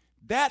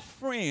 That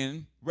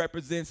friend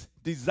represents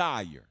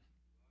desire.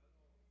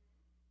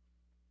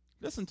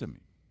 Listen to me.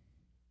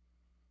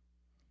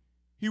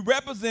 He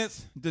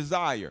represents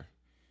desire.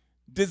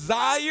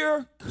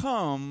 Desire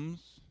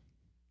comes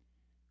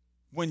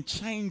when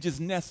change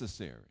is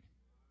necessary.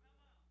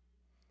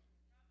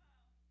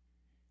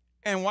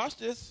 And watch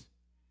this.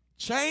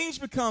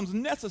 Change becomes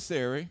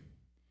necessary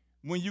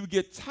when you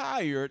get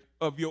tired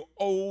of your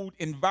old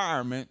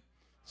environment,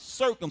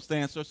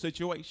 circumstance, or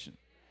situation.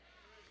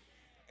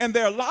 And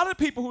there are a lot of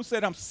people who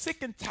said, I'm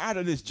sick and tired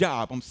of this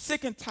job. I'm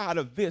sick and tired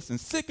of this and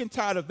sick and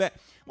tired of that.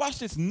 Watch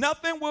this.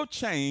 Nothing will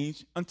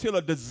change until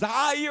a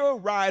desire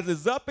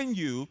rises up in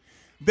you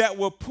that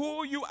will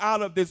pull you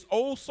out of this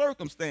old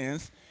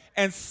circumstance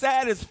and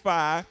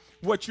satisfy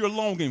what you're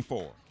longing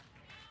for.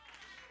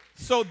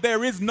 So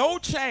there is no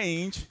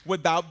change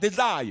without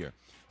desire.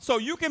 So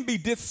you can be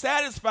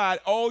dissatisfied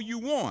all you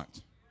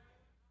want.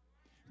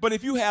 But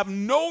if you have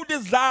no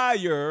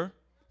desire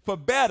for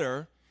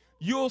better,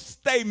 you'll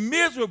stay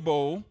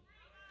miserable.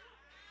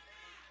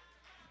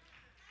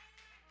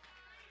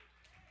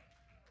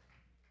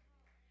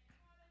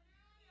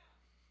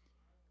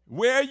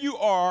 Where you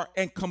are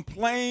and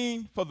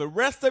complain for the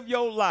rest of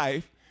your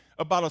life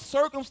about a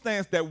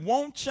circumstance that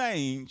won't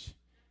change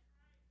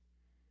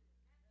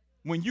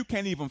when you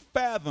can't even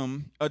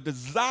fathom a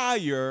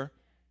desire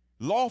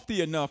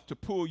lofty enough to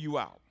pull you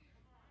out.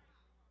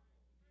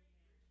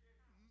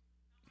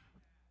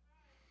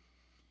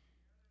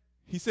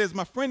 He says,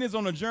 my friend is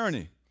on a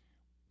journey.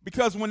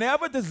 Because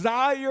whenever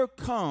desire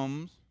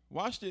comes,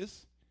 watch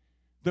this,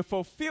 the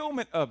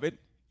fulfillment of it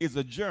is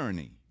a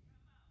journey.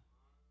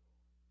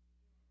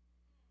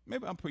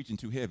 Maybe I'm preaching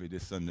too heavy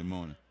this Sunday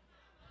morning.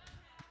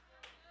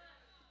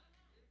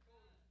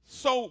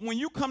 So when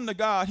you come to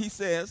God, he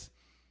says,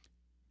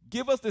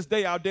 give us this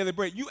day our daily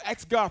bread. You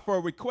ask God for a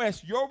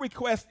request. Your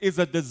request is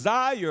a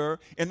desire,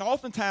 and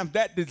oftentimes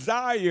that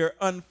desire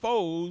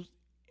unfolds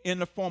in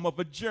the form of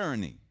a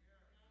journey.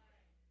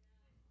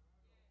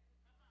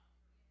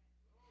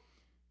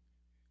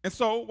 And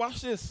so,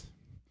 watch this.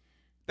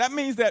 That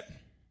means that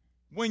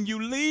when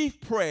you leave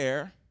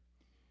prayer,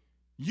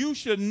 you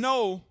should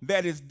know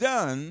that it's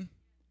done,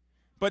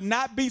 but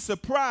not be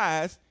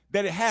surprised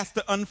that it has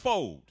to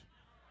unfold.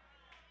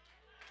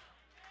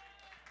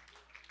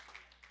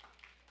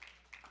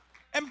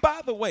 And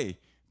by the way,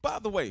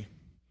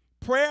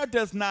 prayer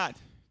does not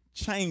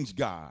change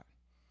God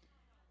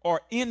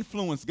or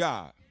influence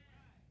God.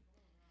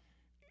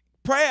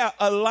 Prayer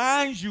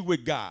aligns you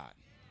with God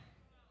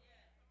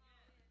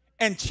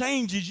and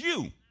changes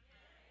you.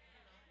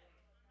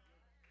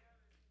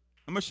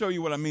 I'm going to show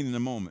you what I mean in a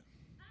moment.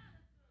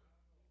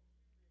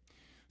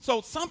 So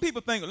some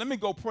people think, let me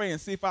go pray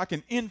and see if I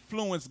can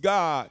influence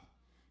God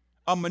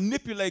or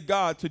manipulate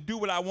God to do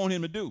what I want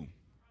him to do.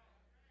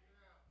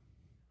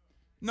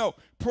 No,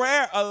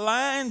 prayer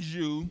aligns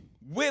you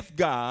with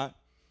God,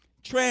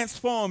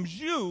 transforms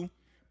you,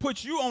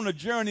 puts you on a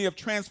journey of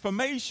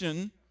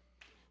transformation.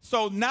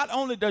 So not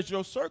only does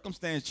your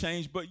circumstance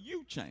change, but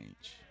you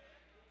change.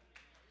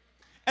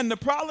 And the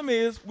problem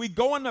is we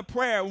go into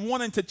prayer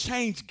wanting to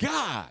change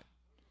God.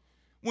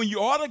 when you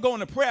ought to go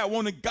into prayer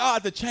wanting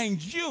God to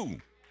change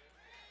you.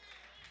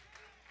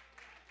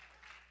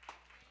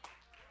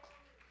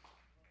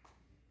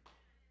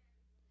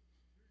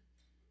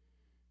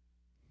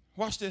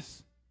 Watch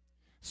this.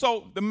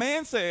 So the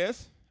man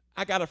says,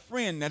 I got a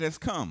friend that has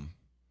come.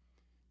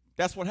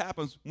 That's what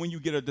happens when you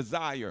get a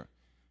desire.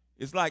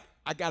 It's like,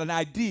 I got an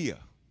idea.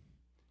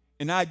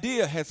 An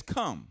idea has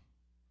come.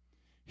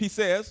 He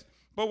says,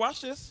 but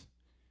watch this.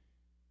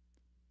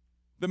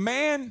 The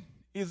man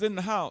is in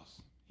the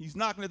house. He's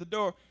knocking at the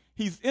door.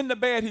 He's in the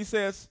bed. He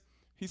says,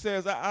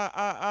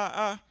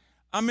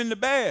 I'm in the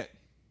bed.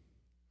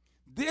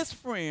 This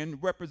friend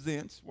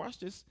represents, watch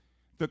this,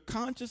 the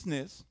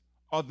consciousness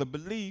or the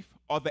belief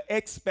or the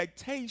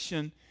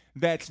expectation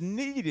that's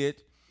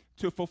needed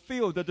to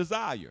fulfill the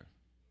desire,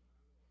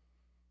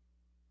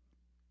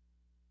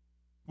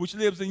 which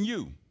lives in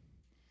you.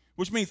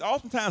 Which means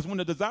oftentimes when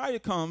the desire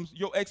comes,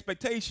 your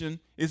expectation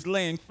is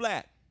laying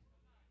flat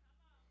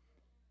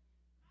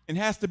and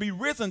has to be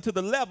risen to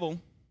the level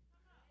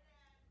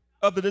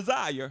of the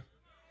desire.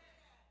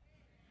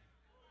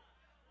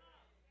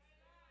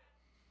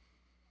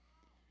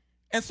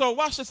 And so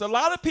watch this. A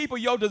lot of people,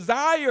 your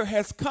desire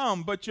has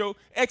come, but your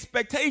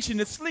expectation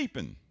is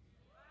sleeping.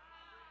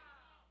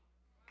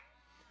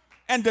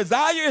 And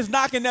desire is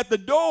knocking at the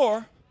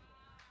door,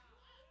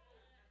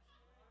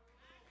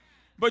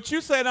 but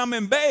you said, I'm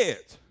in bed.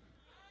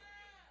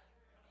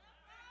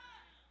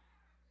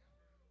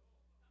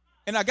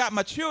 And I got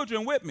my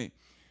children with me.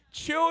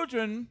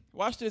 Children,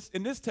 watch this,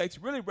 in this text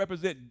really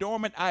represent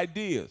dormant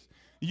ideas.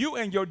 You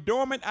and your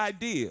dormant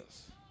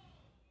ideas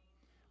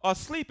are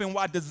sleeping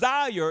while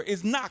desire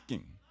is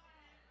knocking.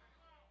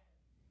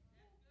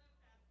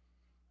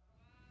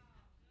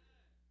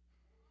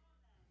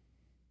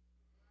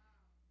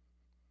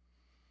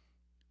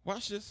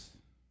 Watch this.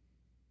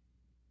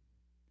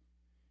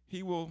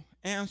 He will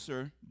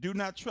answer, do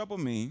not trouble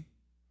me.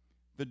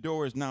 The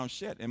door is now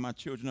shut and my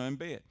children are in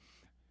bed.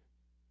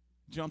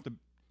 Jump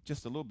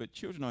just a little bit.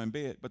 Children are in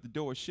bed, but the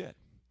door is shut.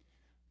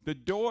 The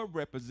door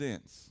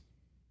represents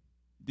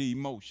the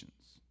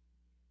emotions,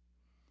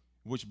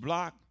 which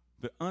block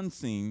the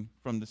unseen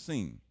from the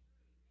seen.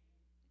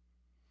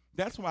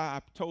 That's why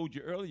I told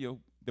you earlier,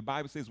 the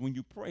Bible says when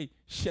you pray,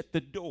 shut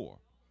the door.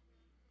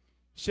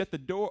 Shut the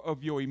door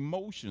of your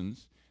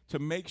emotions to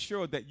make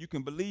sure that you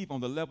can believe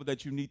on the level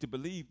that you need to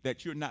believe,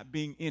 that you're not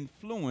being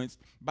influenced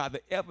by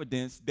the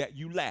evidence that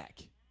you lack.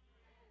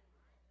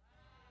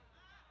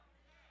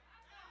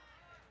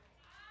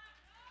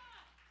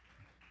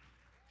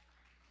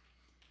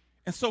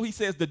 And so he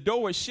says the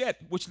door is shut,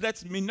 which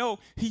lets me know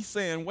he's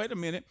saying, wait a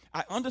minute,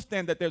 I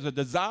understand that there's a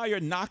desire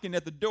knocking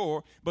at the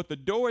door, but the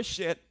door is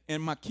shut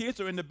and my kids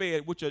are in the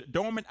bed, which are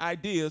dormant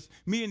ideas.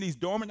 Me and these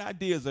dormant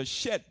ideas are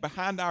shut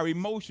behind our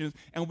emotions,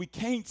 and we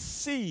can't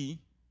see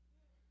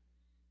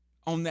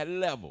on that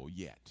level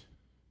yet.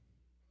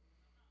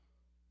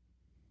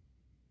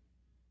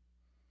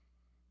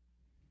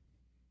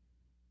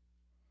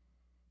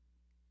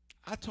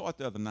 I taught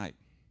the other night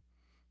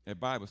at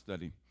Bible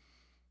study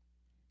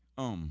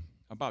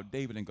about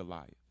David and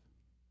Goliath.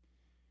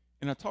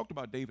 And I talked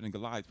about David and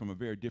Goliath from a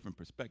very different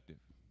perspective,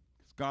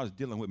 because God's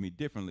dealing with me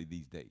differently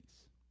these days.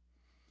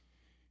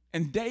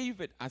 And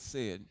David, I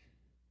said,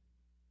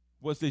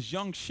 was this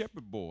young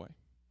shepherd boy,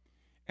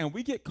 and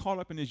we get caught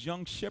up in this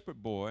young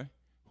shepherd boy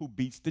who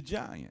beats the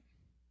giant,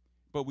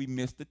 but we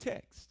miss the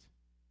text.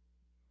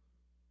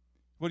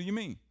 What do you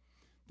mean?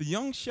 The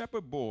young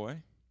shepherd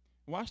boy,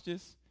 watch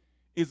this,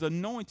 is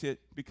anointed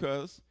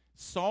because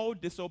Saul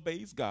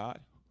disobeys God,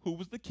 who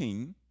was the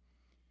king.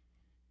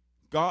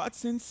 God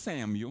sends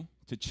Samuel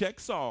to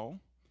check Saul.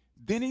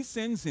 Then he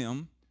sends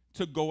him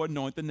to go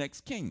anoint the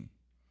next king,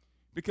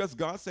 because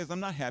God says, I'm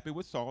not happy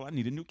with Saul. I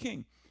need a new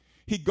king.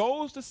 He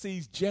goes to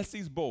see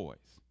Jesse's boys.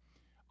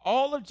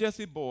 All of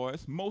Jesse's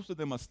boys, most of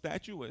them are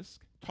statuesque,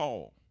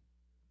 tall.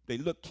 They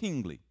look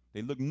kingly.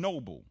 They look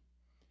noble.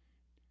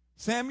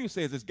 Samuel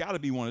says it's got to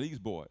be one of these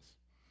boys.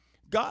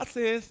 God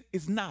says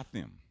it's not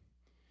them.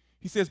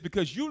 He says,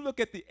 because you look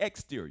at the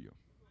exterior,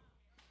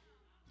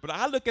 but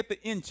I look at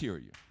the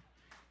interior.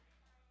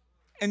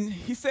 And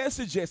he says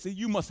to Jesse,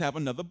 you must have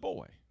another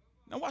boy.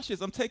 Now watch this.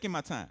 I'm taking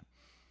my time.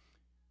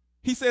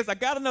 He says, I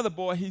got another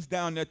boy. He's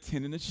down there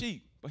tending the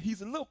sheep, but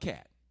he's a little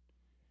cat.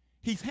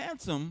 He's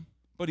handsome,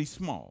 but he's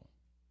small.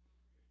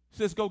 He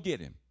says, go get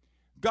him.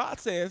 God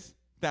says,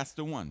 that's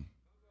the one.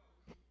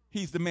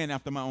 He's the man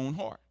after my own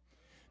heart.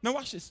 Now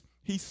watch this.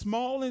 He's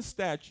small in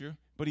stature,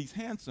 but he's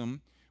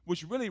handsome,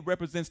 which really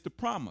represents the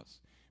promise.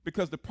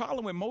 Because the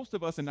problem with most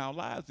of us in our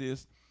lives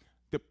is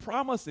the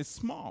promise is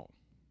small,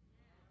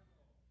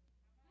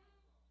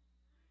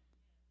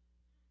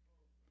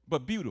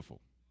 but beautiful.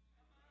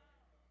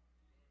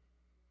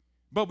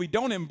 But we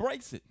don't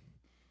embrace it,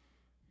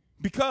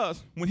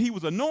 because when he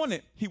was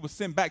anointed, he was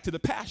sent back to the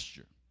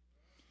pasture,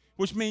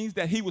 which means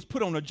that he was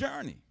put on a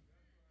journey.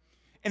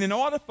 And in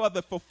order for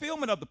the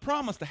fulfillment of the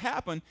promise to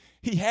happen,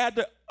 he had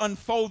to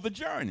unfold the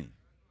journey.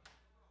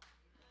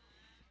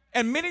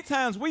 And many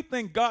times we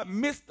think God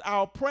missed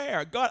our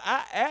prayer. God,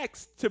 I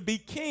asked to be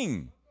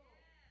king.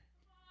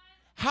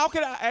 How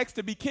can I ask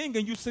to be king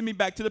and you send me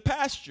back to the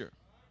pasture?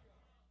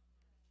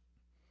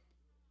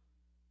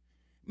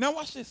 Now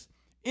watch this.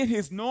 In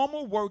his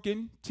normal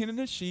working, tending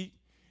the sheep,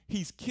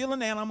 he's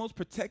killing animals,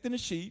 protecting the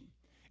sheep.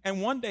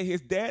 And one day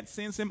his dad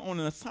sends him on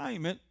an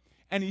assignment,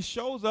 and he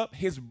shows up.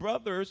 His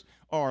brothers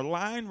are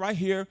lying right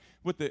here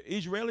with the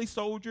Israeli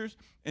soldiers,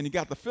 and he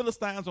got the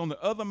Philistines on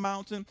the other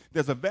mountain.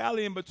 There's a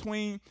valley in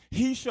between.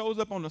 He shows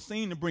up on the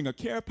scene to bring a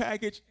care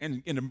package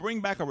and to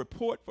bring back a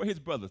report for his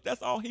brothers.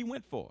 That's all he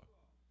went for.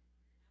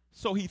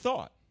 So he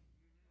thought.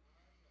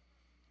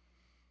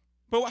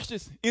 But watch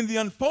this. In the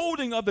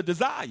unfolding of the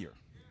desire,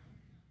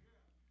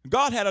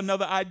 God had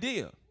another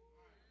idea.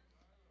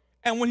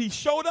 And when he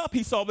showed up,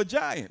 he saw the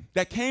giant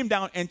that came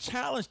down and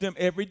challenged them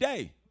every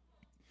day.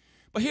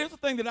 But here's the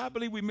thing that I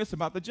believe we miss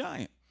about the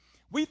giant.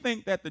 We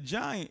think that the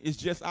giant is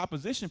just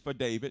opposition for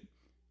David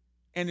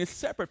and is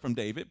separate from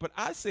David. But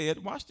I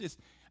said, watch this,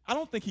 I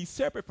don't think he's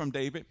separate from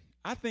David.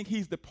 I think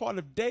he's the part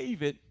of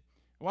David,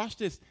 watch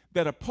this,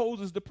 that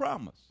opposes the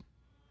promise.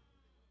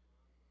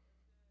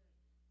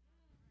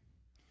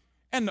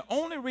 And the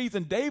only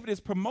reason David is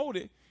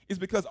promoted is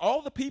because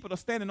all the people are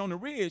standing on the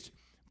ridge,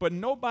 but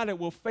nobody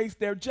will face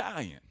their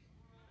giant.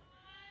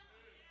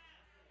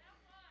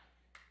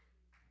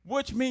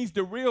 Which means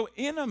the real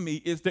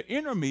enemy is the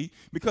inner me,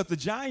 because the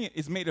giant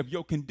is made of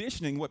your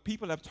conditioning, what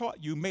people have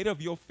taught you, made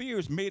of your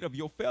fears, made of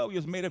your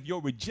failures, made of your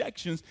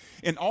rejections,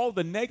 and all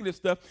the negative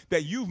stuff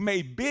that you've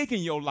made big in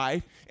your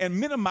life and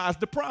minimized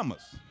the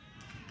promise.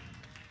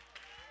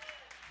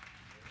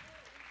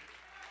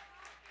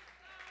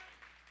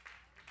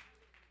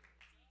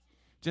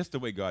 Just the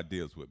way God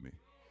deals with me.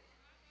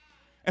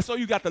 And so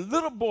you got the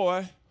little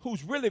boy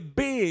who's really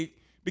big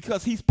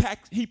because he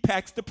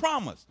packs the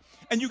promise.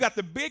 And you got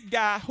the big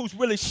guy who's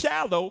really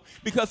shallow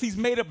because he's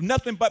made of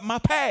nothing but my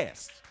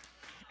past.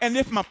 And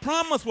if my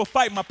promise will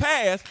fight my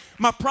past,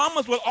 my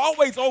promise will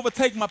always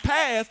overtake my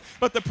past.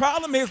 But the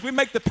problem is we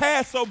make the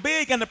past so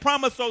big and the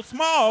promise so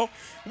small,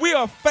 we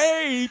are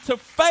afraid to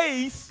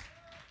face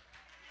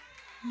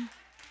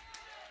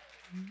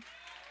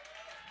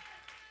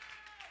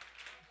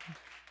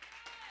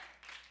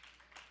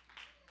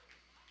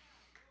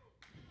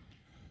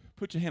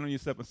Put your hand on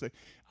yourself and say,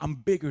 I'm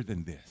bigger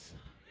than this.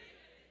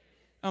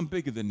 I'm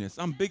bigger than this.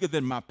 I'm bigger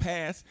than my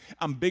past.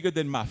 I'm bigger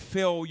than my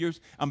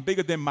failures. I'm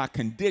bigger than my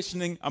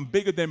conditioning. I'm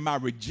bigger than my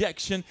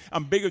rejection.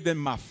 I'm bigger than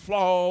my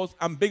flaws.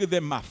 I'm bigger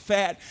than my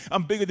fat.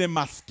 I'm bigger than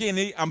my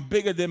skinny. I'm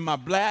bigger than my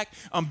black.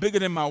 I'm bigger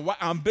than my white.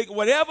 I'm big.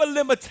 Whatever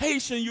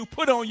limitation you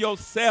put on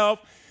yourself,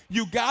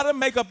 you got to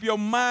make up your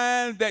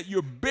mind that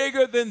you're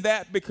bigger than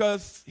that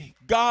because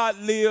God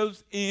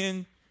lives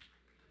in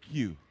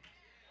you.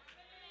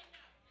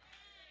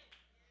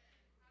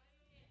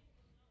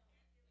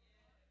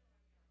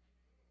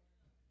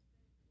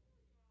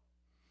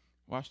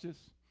 Watch this.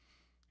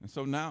 And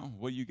so now,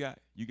 what you got?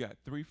 You got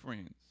 3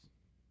 friends.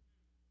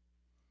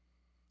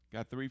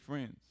 Got 3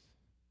 friends.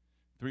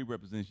 3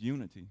 represents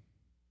unity,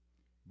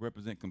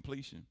 represent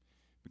completion.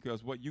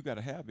 Because what you got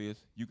to have is,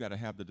 you got to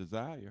have the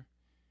desire.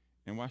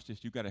 And watch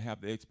this, you got to have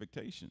the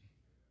expectation.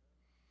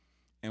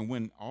 And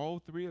when all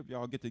 3 of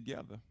y'all get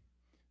together,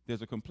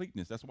 there's a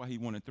completeness. That's why he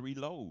wanted 3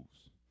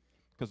 loaves.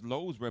 Because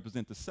loaves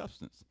represent the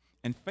substance.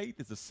 And faith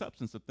is the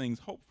substance of things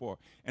hoped for.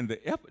 And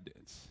the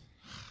evidence.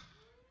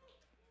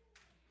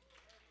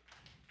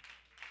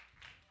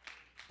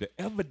 The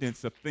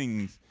evidence of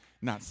things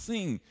not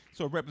seen.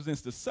 So it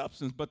represents the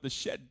substance, but the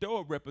shut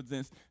door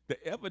represents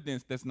the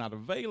evidence that's not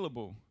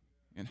available.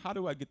 And how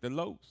do I get the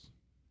loaves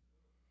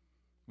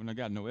when I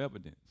got no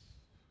evidence?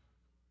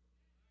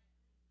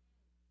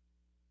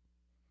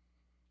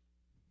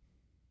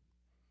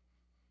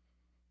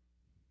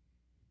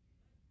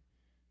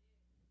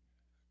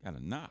 Got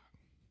to knock.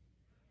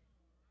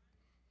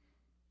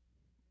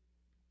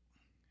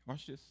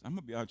 Watch this. I'm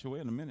going to be out your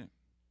way in a minute.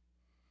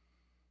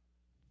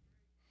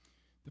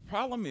 The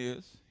problem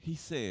is, he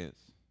says,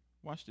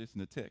 watch this in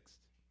the text.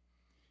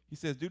 He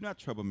says, do not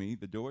trouble me.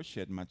 The door is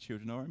shut and my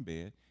children are in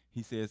bed.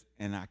 He says,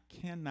 and I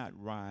cannot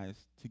rise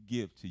to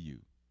give to you.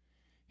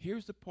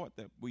 Here's the part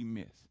that we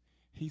miss.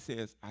 He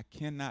says, I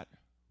cannot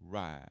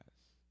rise.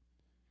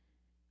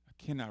 I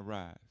cannot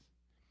rise.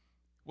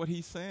 What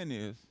he's saying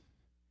is,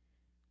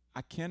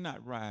 I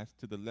cannot rise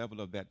to the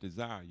level of that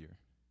desire.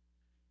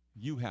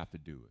 You have to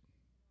do it.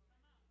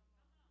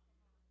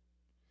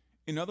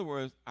 In other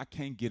words, I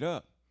can't get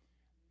up.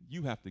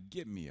 You have to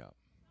get me up.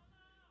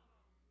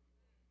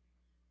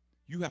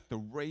 You have to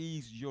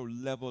raise your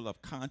level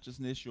of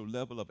consciousness, your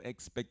level of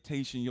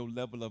expectation, your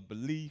level of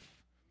belief.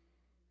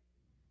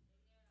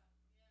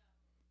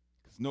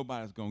 Because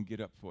nobody's going to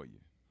get up for you.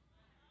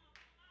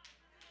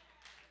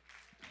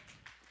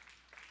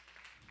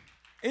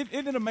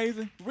 Isn't it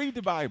amazing? Read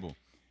the Bible.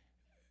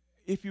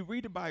 If you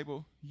read the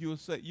Bible, you'll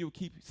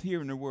keep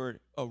hearing the word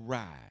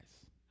arise.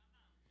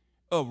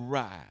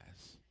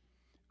 Arise.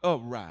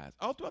 Arise.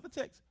 All throughout the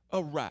text.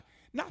 Arise.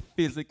 Not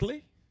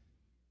physically.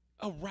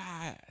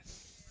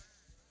 Arise.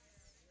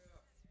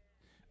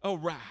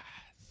 Arise.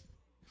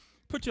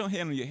 Put your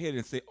hand on your head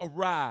and say,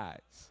 arise.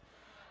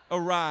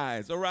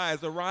 Arise,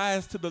 arise,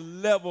 arise to the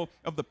level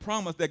of the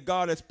promise that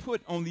God has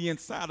put on the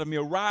inside of me.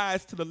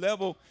 Arise to the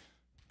level.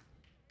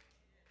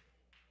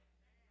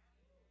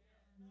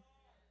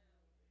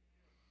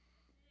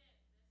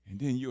 And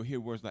then you'll hear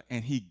words like,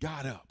 and he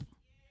got up.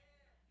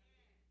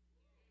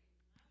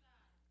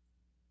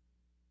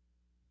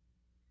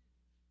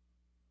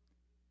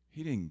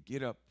 He didn't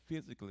get up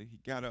physically. He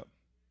got up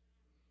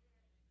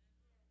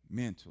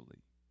mentally,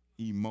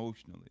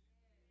 emotionally.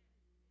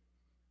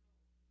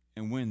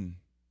 And when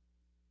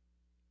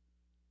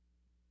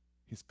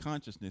his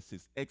consciousness,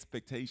 his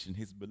expectation,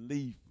 his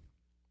belief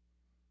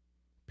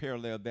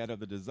parallel that of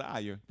the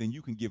desire, then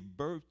you can give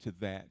birth to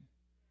that.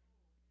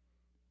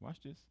 Watch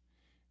this.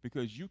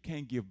 Because you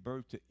can't give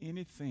birth to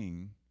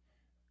anything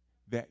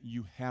that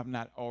you have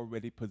not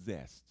already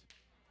possessed.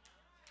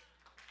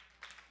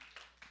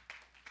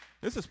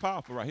 This is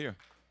powerful right here.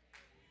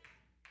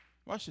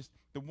 Watch this.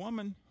 The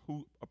woman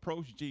who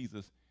approached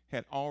Jesus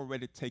had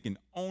already taken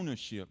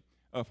ownership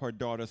of her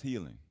daughter's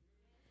healing.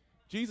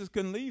 Jesus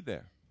couldn't leave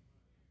there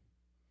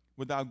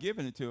without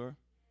giving it to her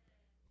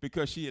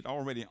because she had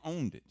already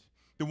owned it.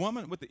 The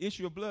woman with the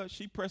issue of blood,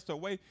 she pressed her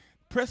way.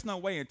 Pressing her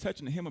way and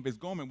touching the hem of his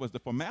garment was the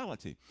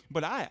formality.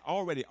 But I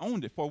already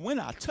owned it for when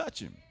I touch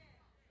him.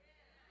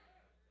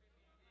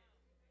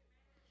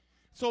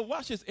 So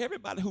watch this.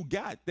 Everybody who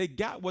they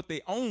got what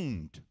they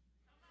owned.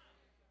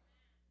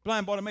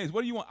 Blind Bartimaeus,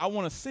 what do you want? I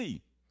want to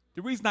see.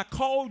 The reason I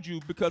called you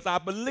because I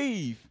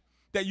believe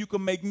that you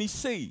can make me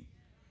see.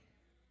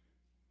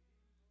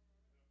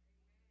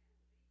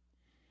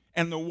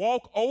 And the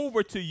walk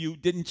over to you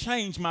didn't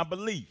change my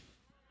belief.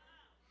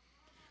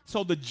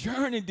 So the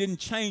journey didn't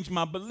change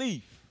my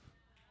belief.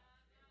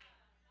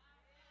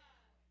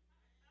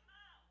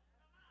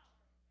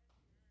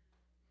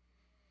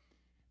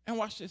 And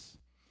watch this.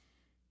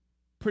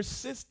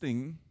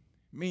 Persisting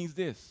means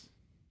this.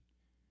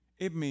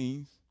 It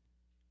means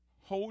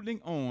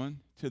holding on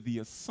to the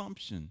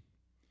assumption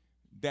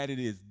that it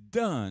is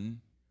done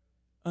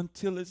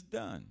until it's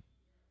done.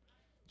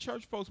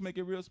 Church folks make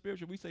it real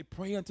spiritual. We say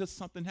pray until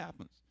something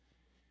happens.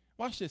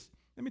 Watch this.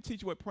 Let me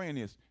teach you what praying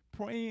is.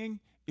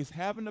 Praying is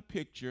having a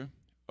picture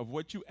of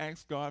what you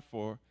ask God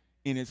for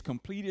in its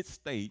completed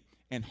state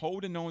and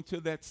holding on to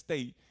that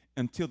state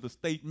until the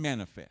state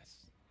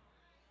manifests.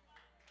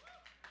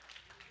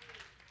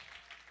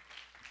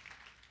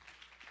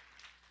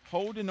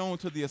 Holding on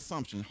to the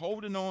assumption,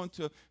 holding on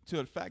to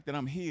the fact that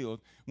I'm healed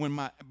when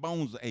my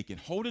bones are aching,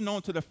 holding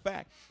on to the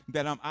fact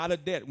that I'm out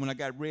of debt when I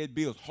got red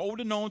bills,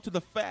 holding on to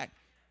the fact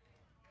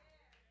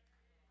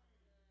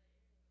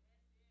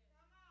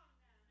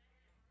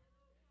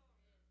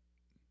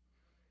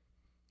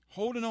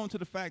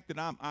that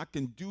I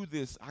can do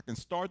this, I can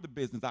start the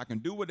business, I can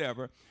do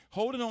whatever,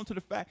 holding on to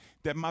the fact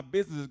that my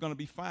business is going to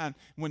be fine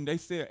when they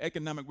say an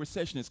economic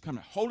recession is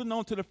coming, holding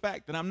on to the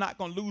fact that I'm not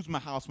going to lose my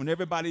house when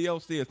everybody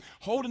else is,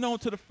 holding on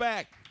to the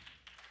fact,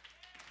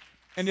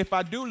 and if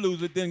I do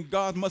lose it, then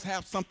God must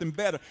have something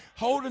better,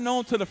 holding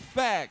on to the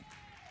fact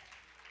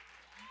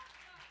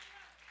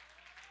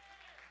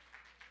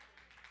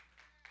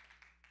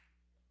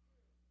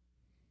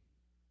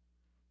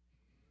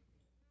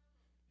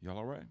y'all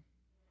all right?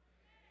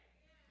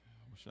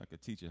 I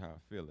could teach you how I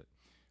feel it.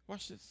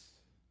 Watch this.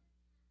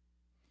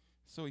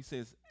 So he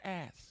says,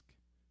 ask,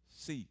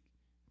 seek,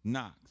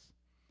 knocks.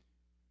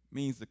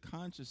 Means the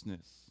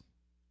consciousness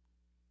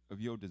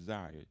of your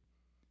desire,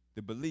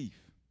 the belief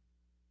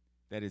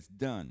that it's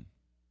done,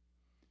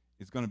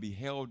 is going to be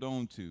held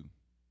on to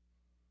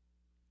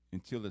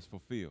until it's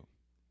fulfilled.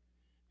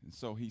 And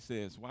so he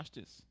says, watch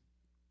this.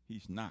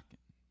 He's knocking.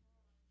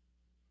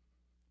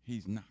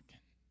 He's knocking.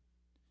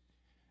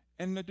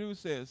 And the dude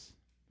says,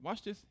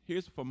 watch this.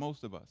 Here's for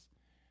most of us.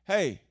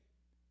 Hey,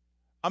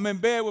 I'm in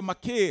bed with my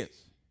kids.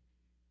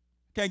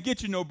 Can't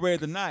get you no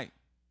bread tonight.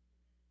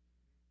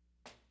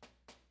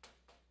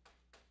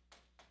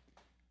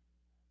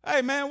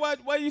 Hey, man, why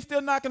are you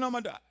still knocking on my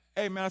door?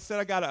 Hey, man, I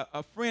said I got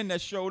a friend that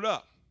showed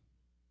up.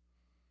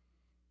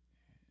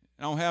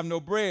 I don't have no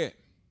bread.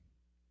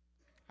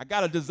 I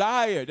got a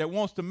desire that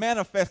wants to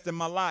manifest in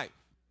my life.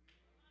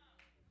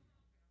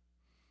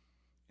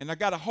 And I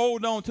got to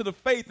hold on to the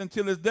faith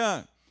until it's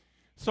done.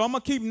 So I'm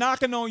going to keep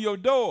knocking on your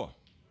door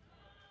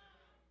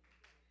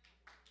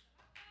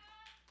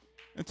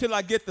until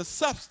I get the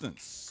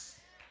substance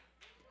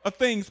of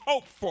things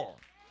hoped for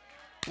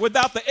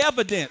without the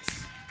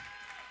evidence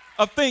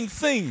of things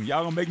seen.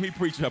 Y'all going to make me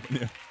preach up in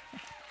there.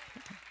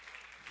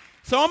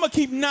 So I'm going to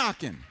keep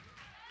knocking.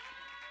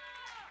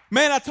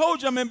 Man, I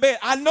told you I'm in bed.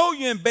 I know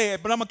you're in bed,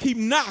 but I'm going to keep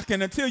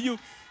knocking until you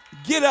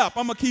get up.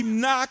 I'm going to keep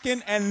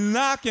knocking and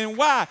knocking.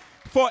 Why?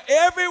 For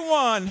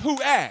everyone who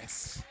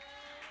asks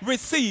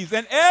receives,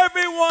 and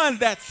everyone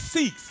that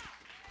seeks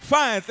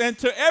finds, and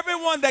to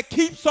everyone that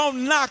keeps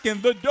on knocking,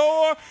 the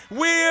door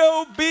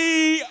will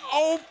be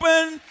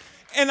open.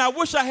 And I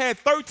wish I had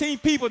 13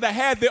 people that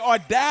had the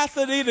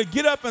audacity to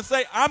get up and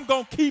say, I'm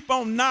going to keep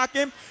on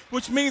knocking,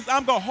 which means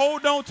I'm going to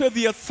hold on to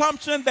the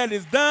assumption that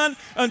it's done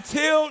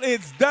until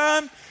it's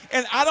done.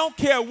 And I don't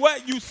care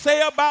what you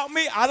say about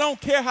me. I don't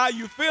care how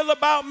you feel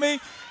about me.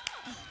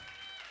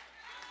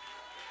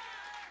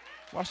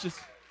 Watch this.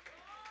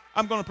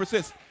 I'm going to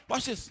persist.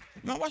 Watch this.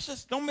 No, watch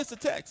this. Don't miss the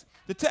text.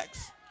 The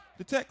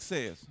text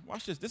says,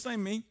 watch this. This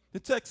ain't me. The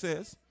text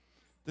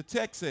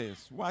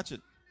says, watch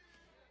it.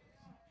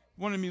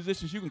 One of the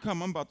musicians, you can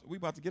come. We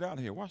about to get out of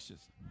here. Watch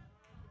this.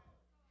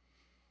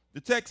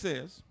 The text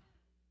says,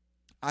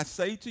 I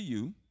say to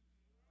you,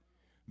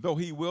 though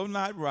he will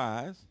not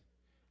rise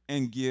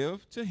and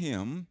give to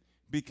him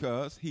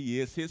because he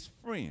is his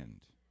friend.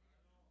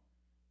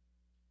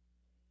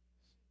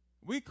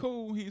 We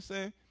cool, he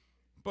said,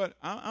 but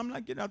I'm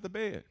not getting out the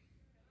bed.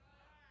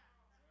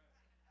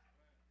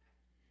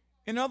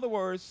 In other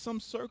words, some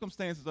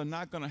circumstances are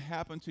not going to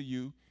happen to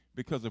you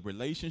because of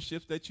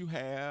relationships that you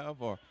have,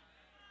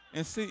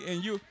 and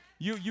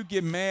you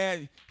get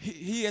mad.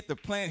 He at the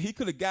plant, he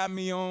could have got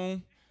me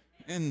on,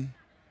 and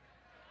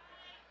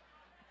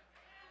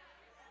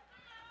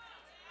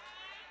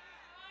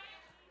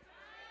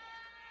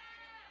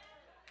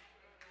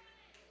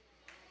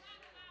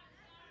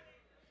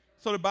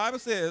so the Bible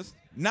says,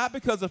 not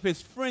because of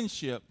his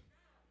friendship,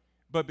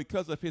 but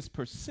because of his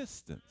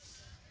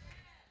persistence.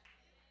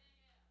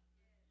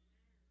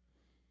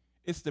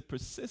 It's the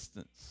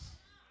persistence,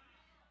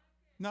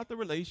 not the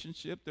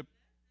relationship,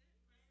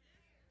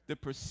 the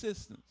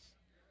persistence.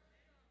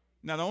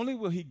 Not only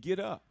will he get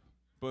up,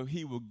 but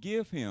he will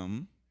give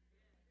him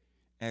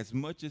as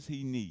much as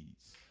he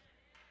needs.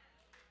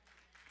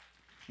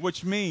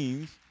 Which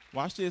means,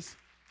 watch this,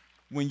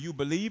 when you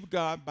believe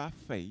God by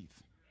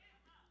faith,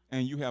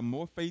 and you have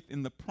more faith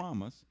in the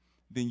promise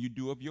than you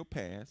do of your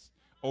past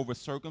over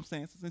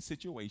circumstances and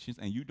situations,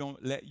 and you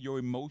don't let your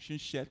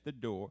emotions shut the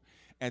door,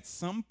 at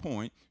some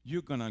point,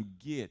 you're going to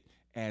get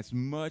as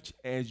much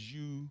as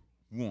you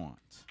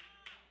want.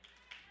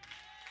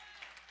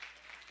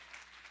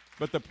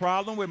 But the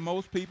problem with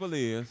most people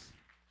is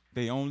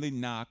they only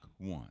knock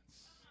once.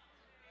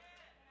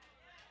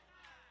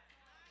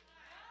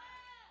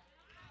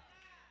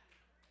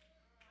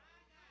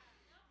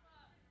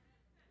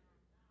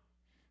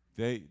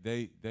 They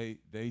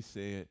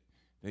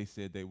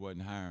said they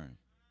wasn't hiring.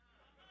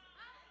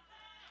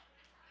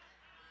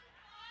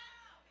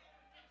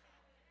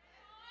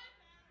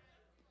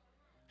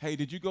 Hey,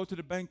 did you go to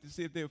the bank to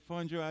see if they would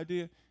fund your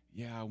idea?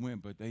 Yeah, I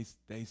went, but they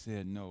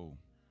said no.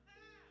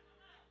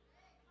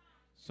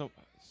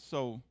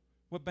 So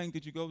what bank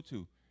did you go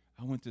to?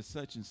 I went to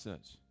such and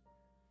such.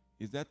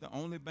 Is that the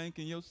only bank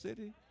in your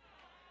city?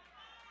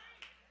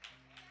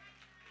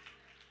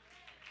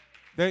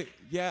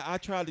 I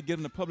tried to get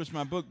them to publish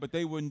my book, but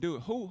they wouldn't do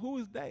it. Who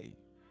is they?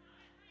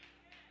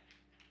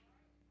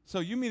 So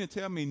you mean to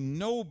tell me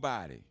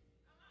nobody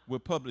will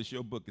publish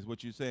your book is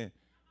what you're saying?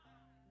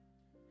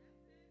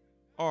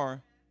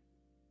 Or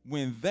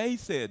when they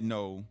said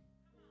no,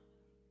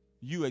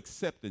 you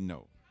accepted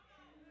no.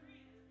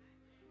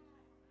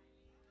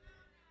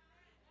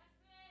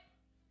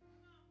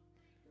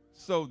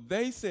 So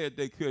they said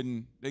they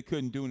couldn't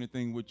do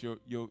anything with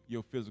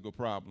your physical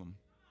problem,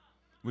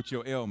 with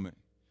your ailment.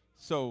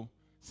 So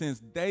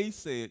since they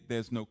said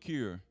there's no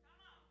cure,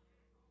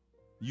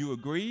 you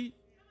agreed?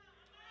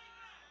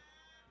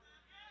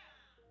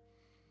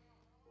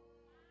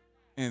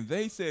 And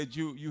they said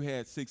you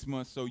had 6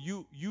 months, so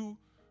you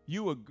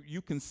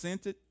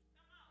consented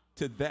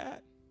to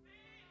that?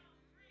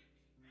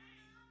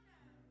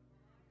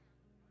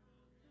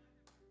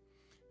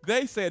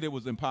 They said it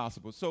was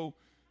impossible. So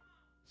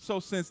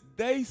since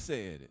they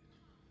said it,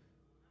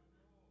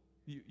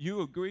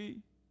 you agree?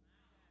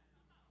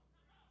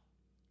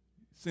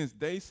 Since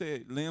they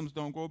said limbs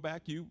don't grow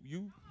back, you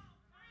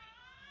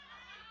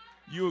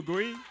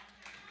agree?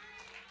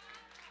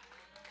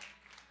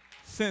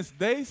 Since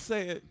they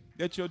said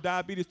that your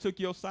diabetes took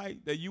your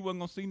sight, that you wasn't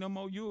gonna see no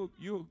more, you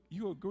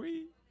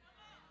agree?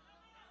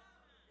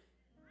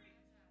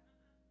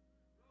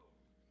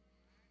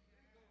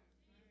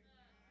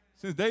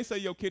 Since they say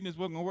your kidneys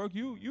wasn't gonna work,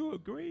 you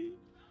agree?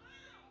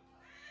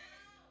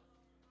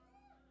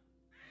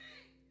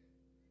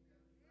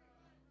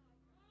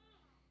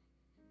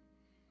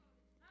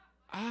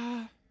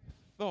 I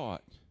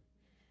thought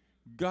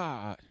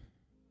God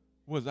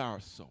was our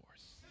source.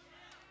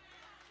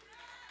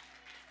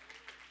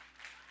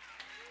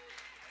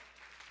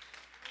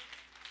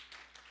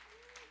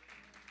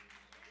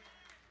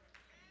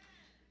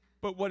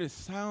 But what it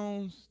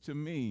sounds to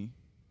me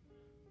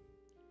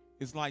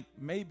is like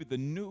maybe the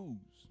news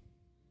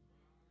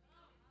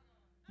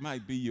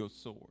might be your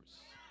source,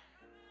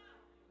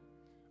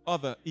 or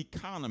the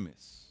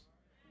economists,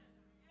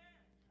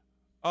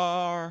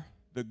 or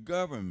the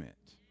government.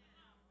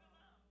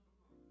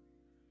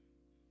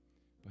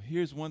 But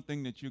here's one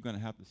thing that you're going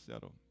to have to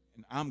settle,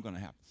 and I'm going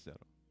to have to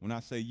settle. When I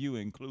say you,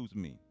 it includes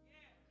me.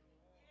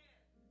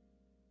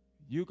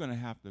 You're going to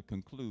have to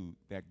conclude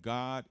that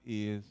God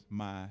is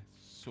my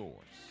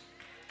source.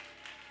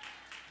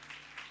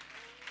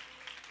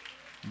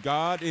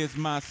 God is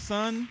my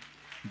sun.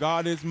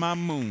 God is my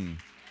moon.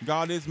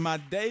 God is my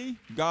day.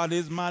 God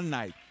is my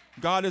night.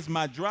 God is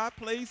my dry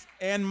place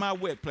and my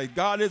wet place.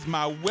 God is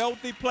my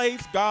wealthy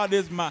place. God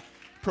is my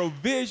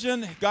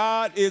provision.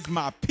 God is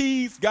my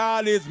peace.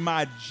 God is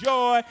my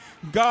joy.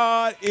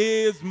 God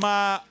is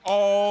my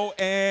all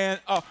and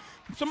all.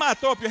 Somebody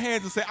throw up your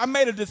hands and say, I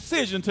made a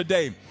decision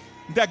today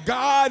that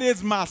God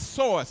is my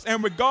source.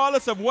 And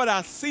regardless of what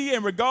I see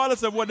and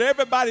regardless of what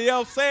everybody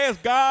else says,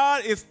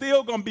 God is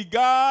still going to be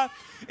God.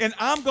 And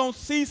I'm going to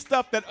see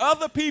stuff that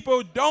other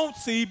people don't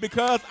see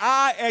because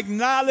I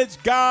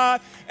acknowledge God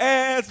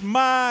as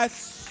my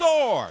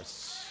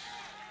source.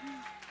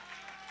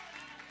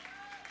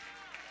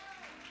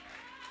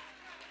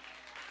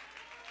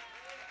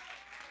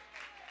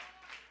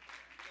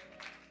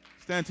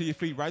 Stand to your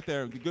feet right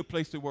there. A good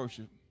place to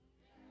worship.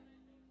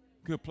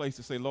 Good place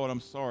to say, Lord, I'm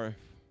sorry.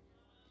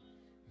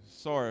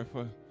 Sorry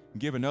for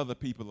giving other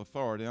people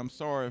authority. I'm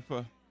sorry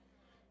for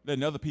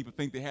letting other people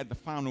think they had the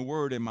final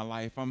word in my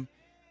life.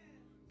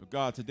 But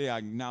God, today I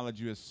acknowledge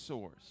you as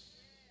source.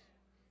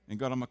 And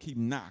God, I'm going to keep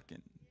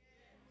knocking.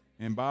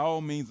 And by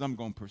all means, I'm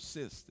going to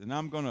persist. And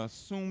I'm going to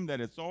assume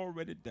that it's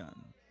already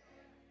done.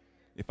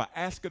 If I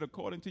ask it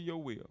according to your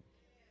will,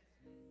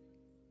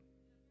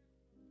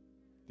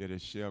 that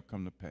it shall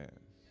come to pass.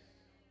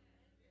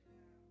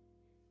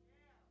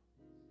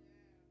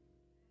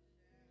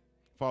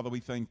 Father, we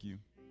thank you.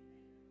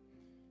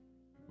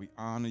 We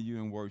honor you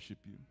and worship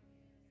you.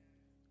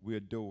 We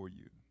adore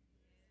you.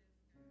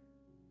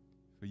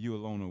 For you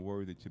alone are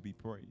worthy to be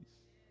praised.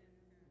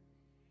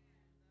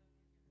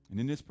 And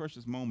in this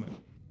precious moment,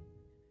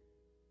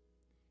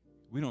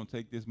 we don't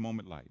take this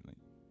moment lightly.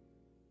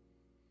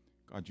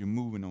 God, you're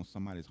moving on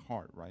somebody's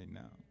heart right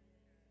now.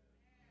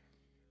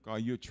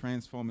 God, you're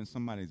transforming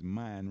somebody's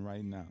mind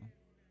right now.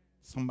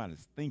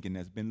 Somebody's thinking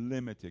that's been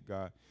limited,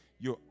 God.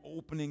 You're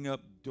opening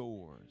up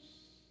doors.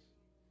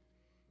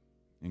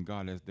 And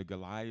God, as the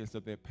Goliaths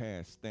of their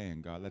past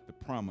stand, God, let the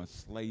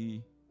promise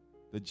slay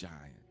the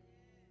giant.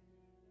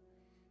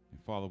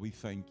 And Father, we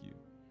thank you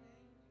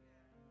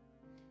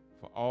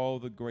for all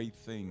the great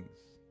things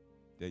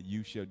that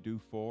you shall do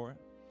for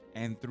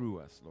and through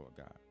us, Lord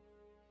God.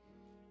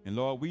 And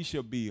Lord, we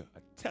shall be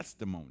a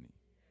testimony.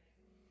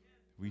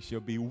 We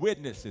shall be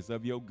witnesses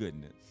of your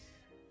goodness.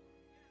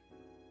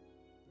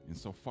 And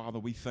so, Father,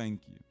 we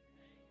thank you.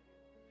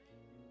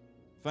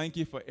 Thank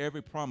you for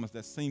every promise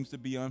that seems to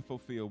be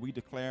unfulfilled. We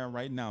declare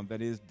right now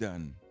that it is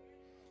done.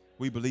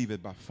 We believe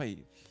it by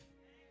faith.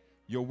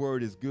 Your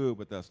word is good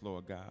with us,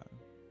 Lord God.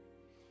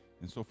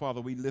 And so,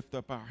 Father, we lift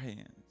up our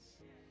hands.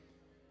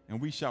 And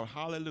we shout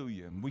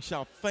hallelujah. And we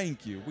shall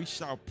thank you. We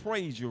shall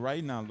praise you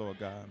right now, Lord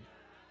God.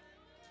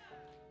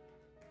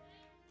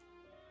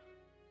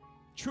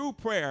 True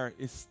prayer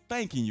is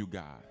thanking you,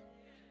 God,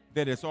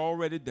 that it's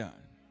already done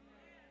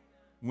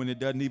when it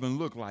doesn't even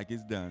look like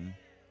it's done.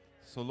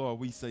 So, Lord,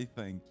 we say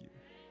thank you.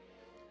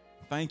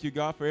 Thank you,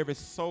 God, for every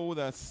soul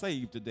that's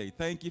saved today.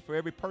 Thank you for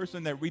every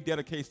person that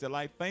rededicates their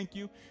life. Thank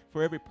you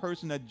for every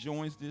person that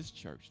joins this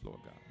church, Lord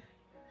God.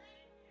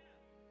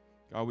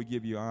 God, we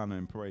give you honor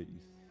and praise.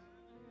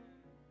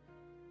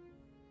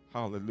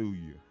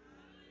 Hallelujah.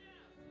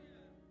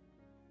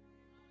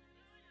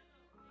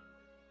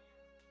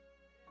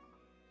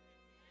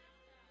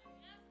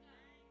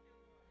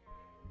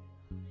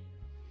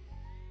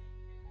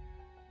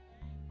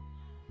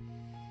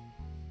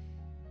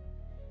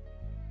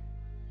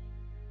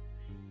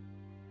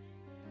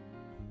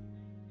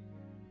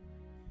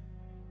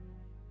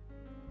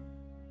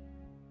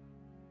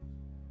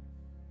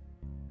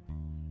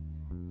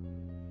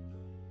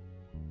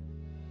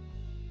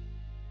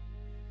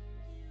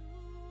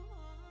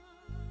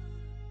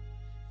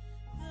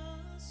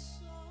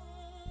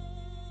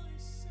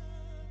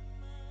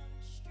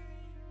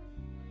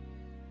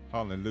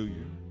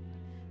 Hallelujah.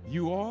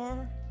 You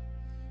are.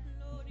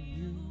 Lord,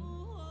 you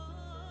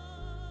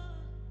are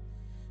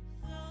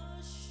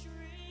the strength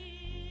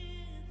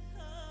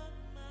of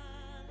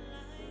my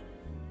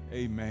life.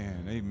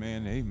 Amen.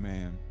 Amen.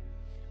 Amen.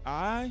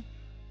 I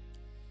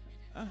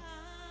lift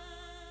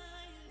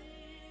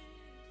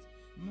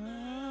my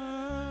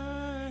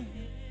hands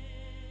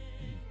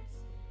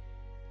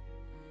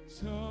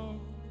so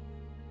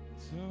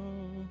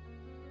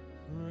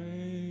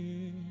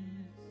praise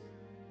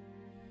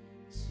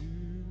to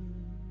you.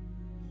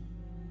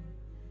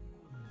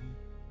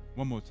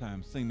 One more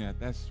time, sing that.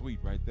 That's sweet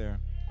right there.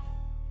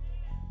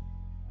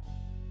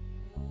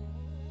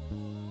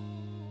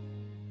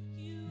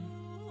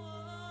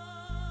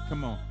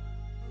 Come on.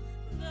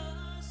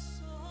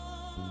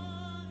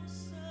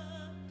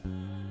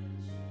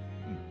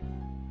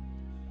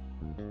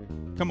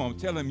 Come on,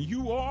 tell him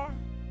you are.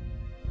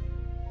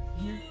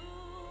 You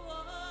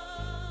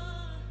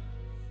are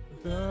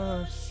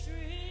the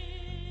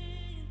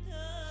strength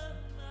of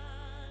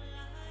my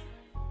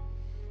life.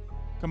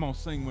 Come on,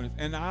 sing with us.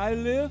 And I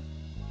live.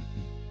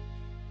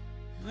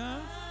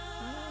 I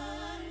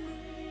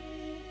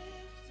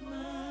lift my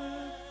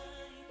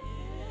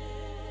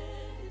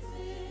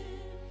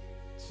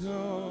hands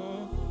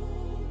so.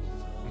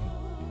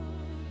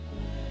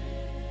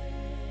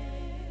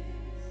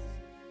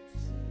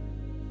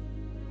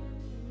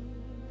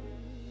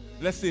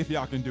 Let's see if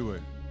y'all can do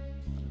it.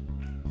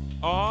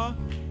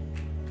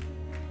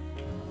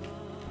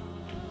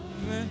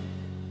 Amen.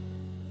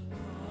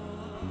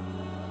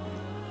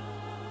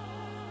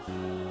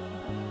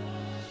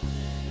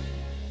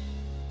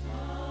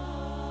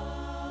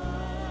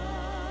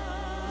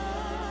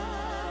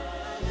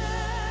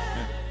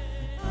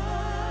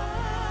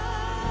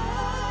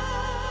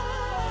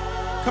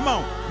 Come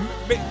on.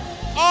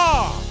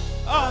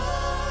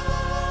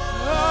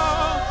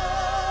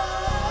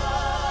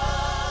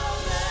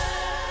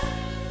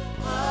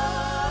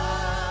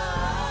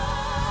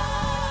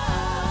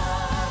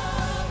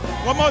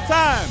 One more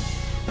time.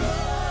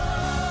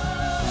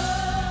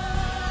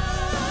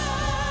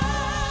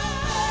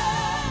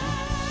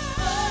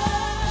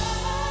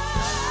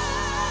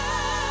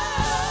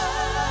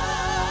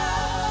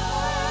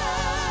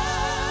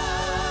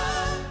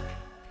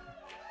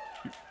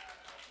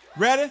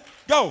 Ready?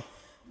 Go.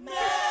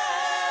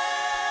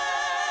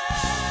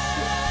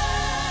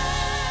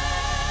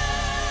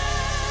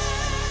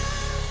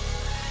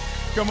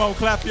 Come on,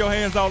 clap your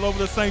hands all over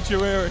the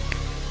sanctuary.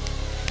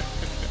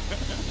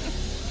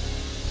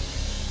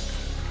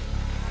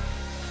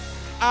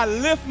 I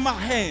lift my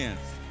hands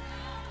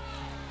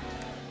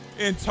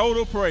in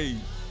total praise.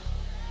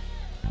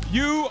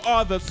 You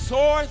are the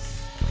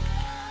source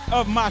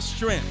of my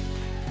strength.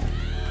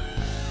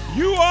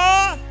 You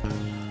are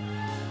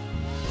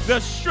the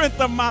strength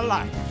of my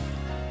life.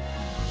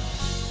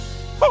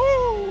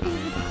 Woo!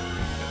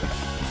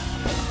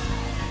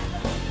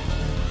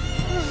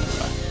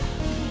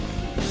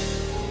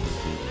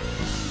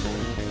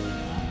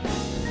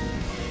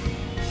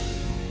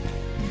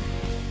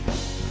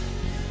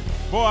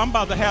 Boy, I'm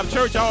about to have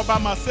church all by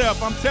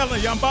myself. I'm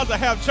telling you, I'm about to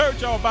have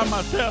church all by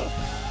myself.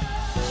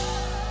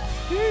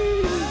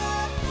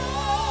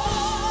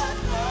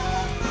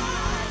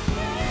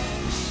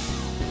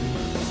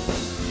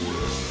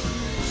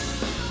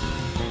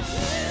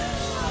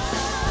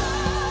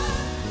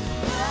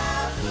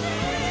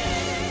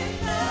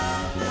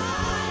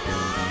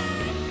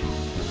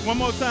 One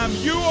more time.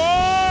 You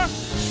are.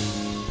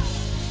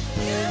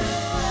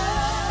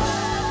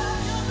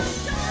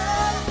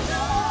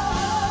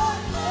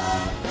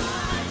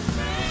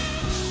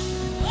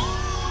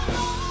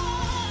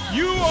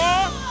 You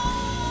are.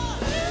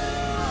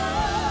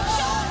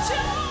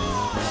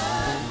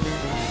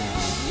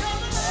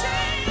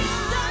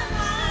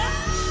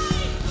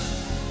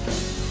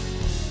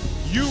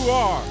 You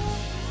are.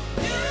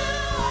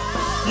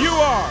 You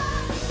are.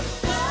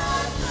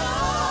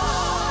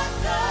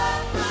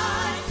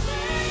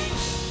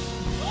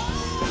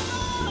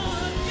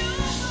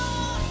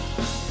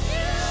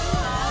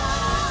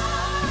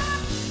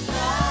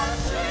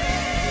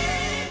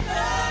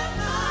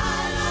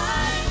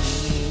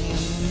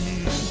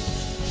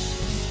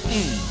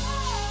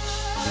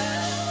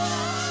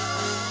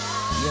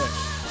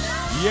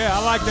 Yeah,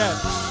 I like that.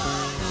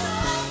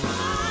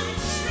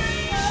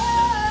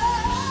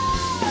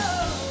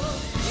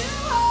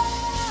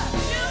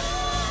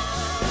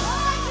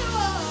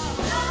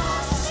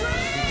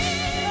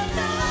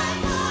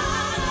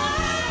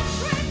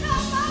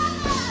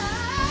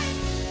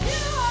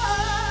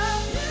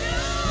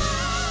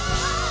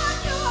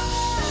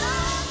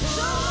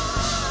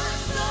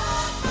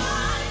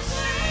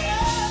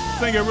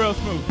 Sing it real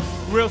smooth,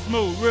 real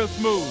smooth, real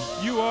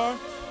smooth. You are.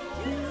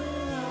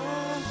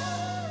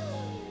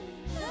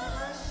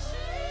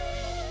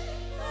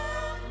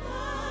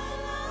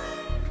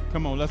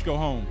 Come on, let's go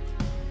home.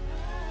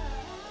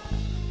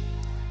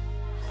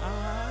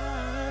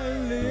 I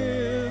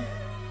live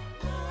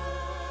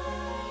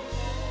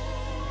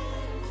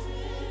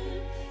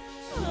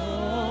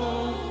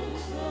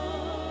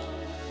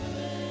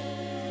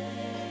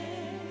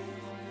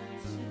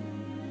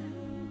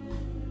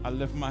I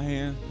lift my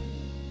hand.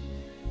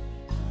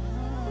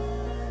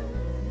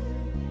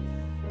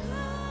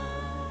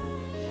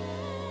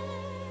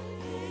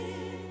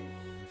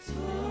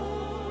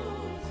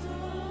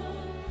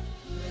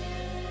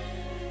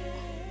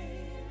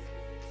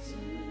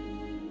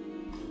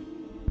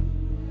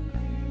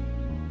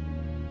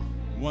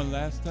 One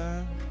last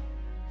time.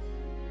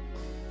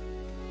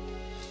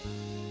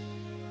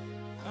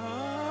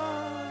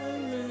 I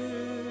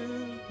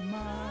lift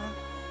my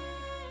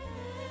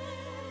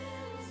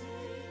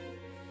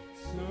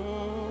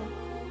soul.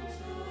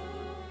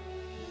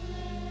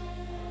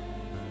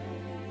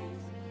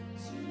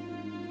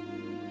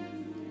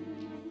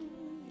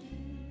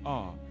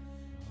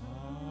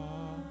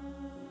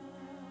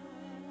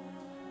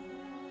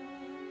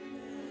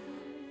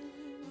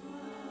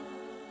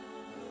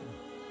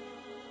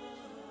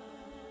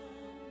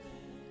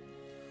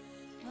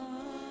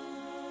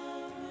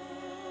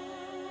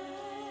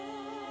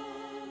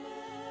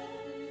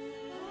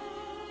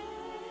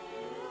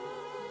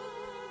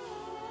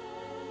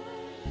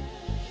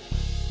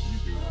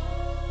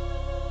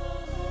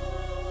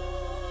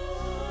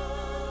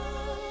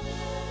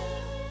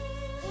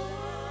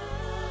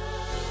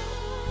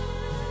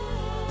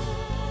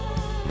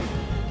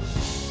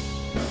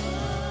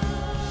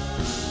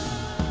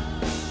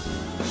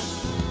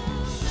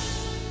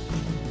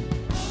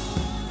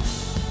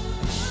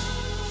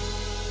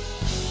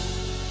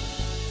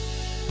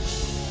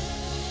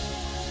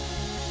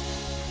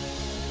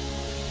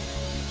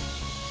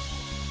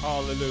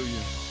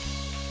 Hallelujah.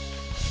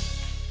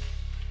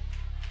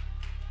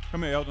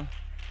 Come here, Elder.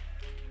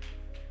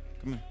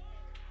 Come here.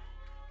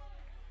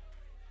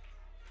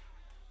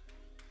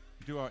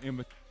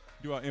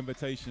 Do our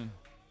invitation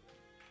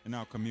and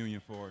our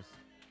communion for us.